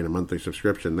could join a monthly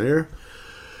subscription there.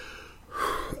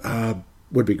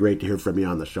 Would be great to hear from you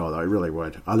on the show, though. I really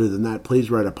would. Other than that, please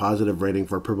write a positive rating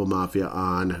for Purple Mafia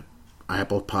on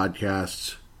Apple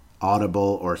Podcasts,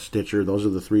 Audible, or Stitcher. Those are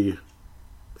the 3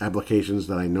 applications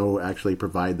that I know actually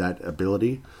provide that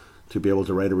ability to be able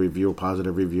to write a review, a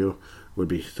positive review. Would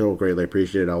be so greatly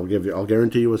appreciated. I'll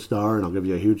guarantee you a star, and I'll give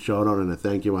you a huge shout out and a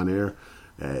thank you on air.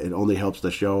 It only helps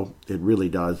the show. It really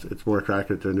does. It's more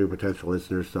attractive to new potential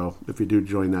listeners. So if you do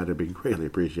join that, it'd be greatly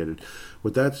appreciated.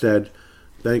 With that said,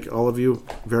 thank all of you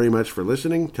very much for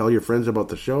listening. Tell your friends about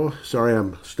the show. Sorry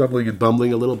I'm stumbling and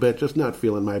bumbling a little bit. Just not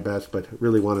feeling my best, but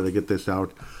really wanted to get this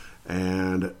out.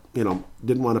 And,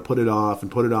 didn't want to put it off, and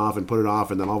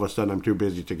then all of a sudden I'm too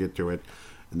busy to get to it.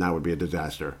 And that would be a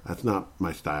disaster. That's not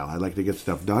my style. I like to get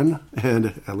stuff done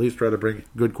and at least try to bring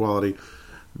good quality.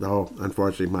 Though,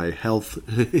 unfortunately, my health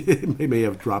may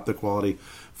have dropped the quality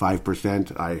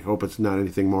 5%. I hope it's not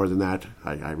anything more than that.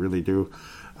 I really do.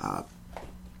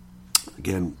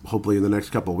 Again, hopefully in the next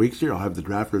couple of weeks here, I'll have the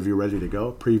draft review ready to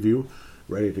go, preview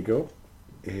ready to go.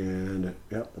 And,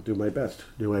 I'll do my best.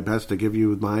 Do my best to give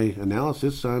you my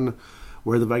analysis on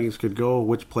where the Vikings could go,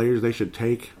 which players they should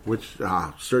take, which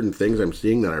certain things I'm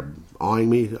seeing that are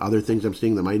awing me, other things I'm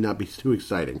seeing that might not be too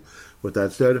exciting. With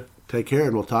that said, take care,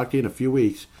 and we'll talk to you in a few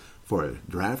weeks for a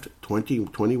Draft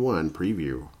 2021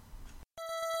 preview.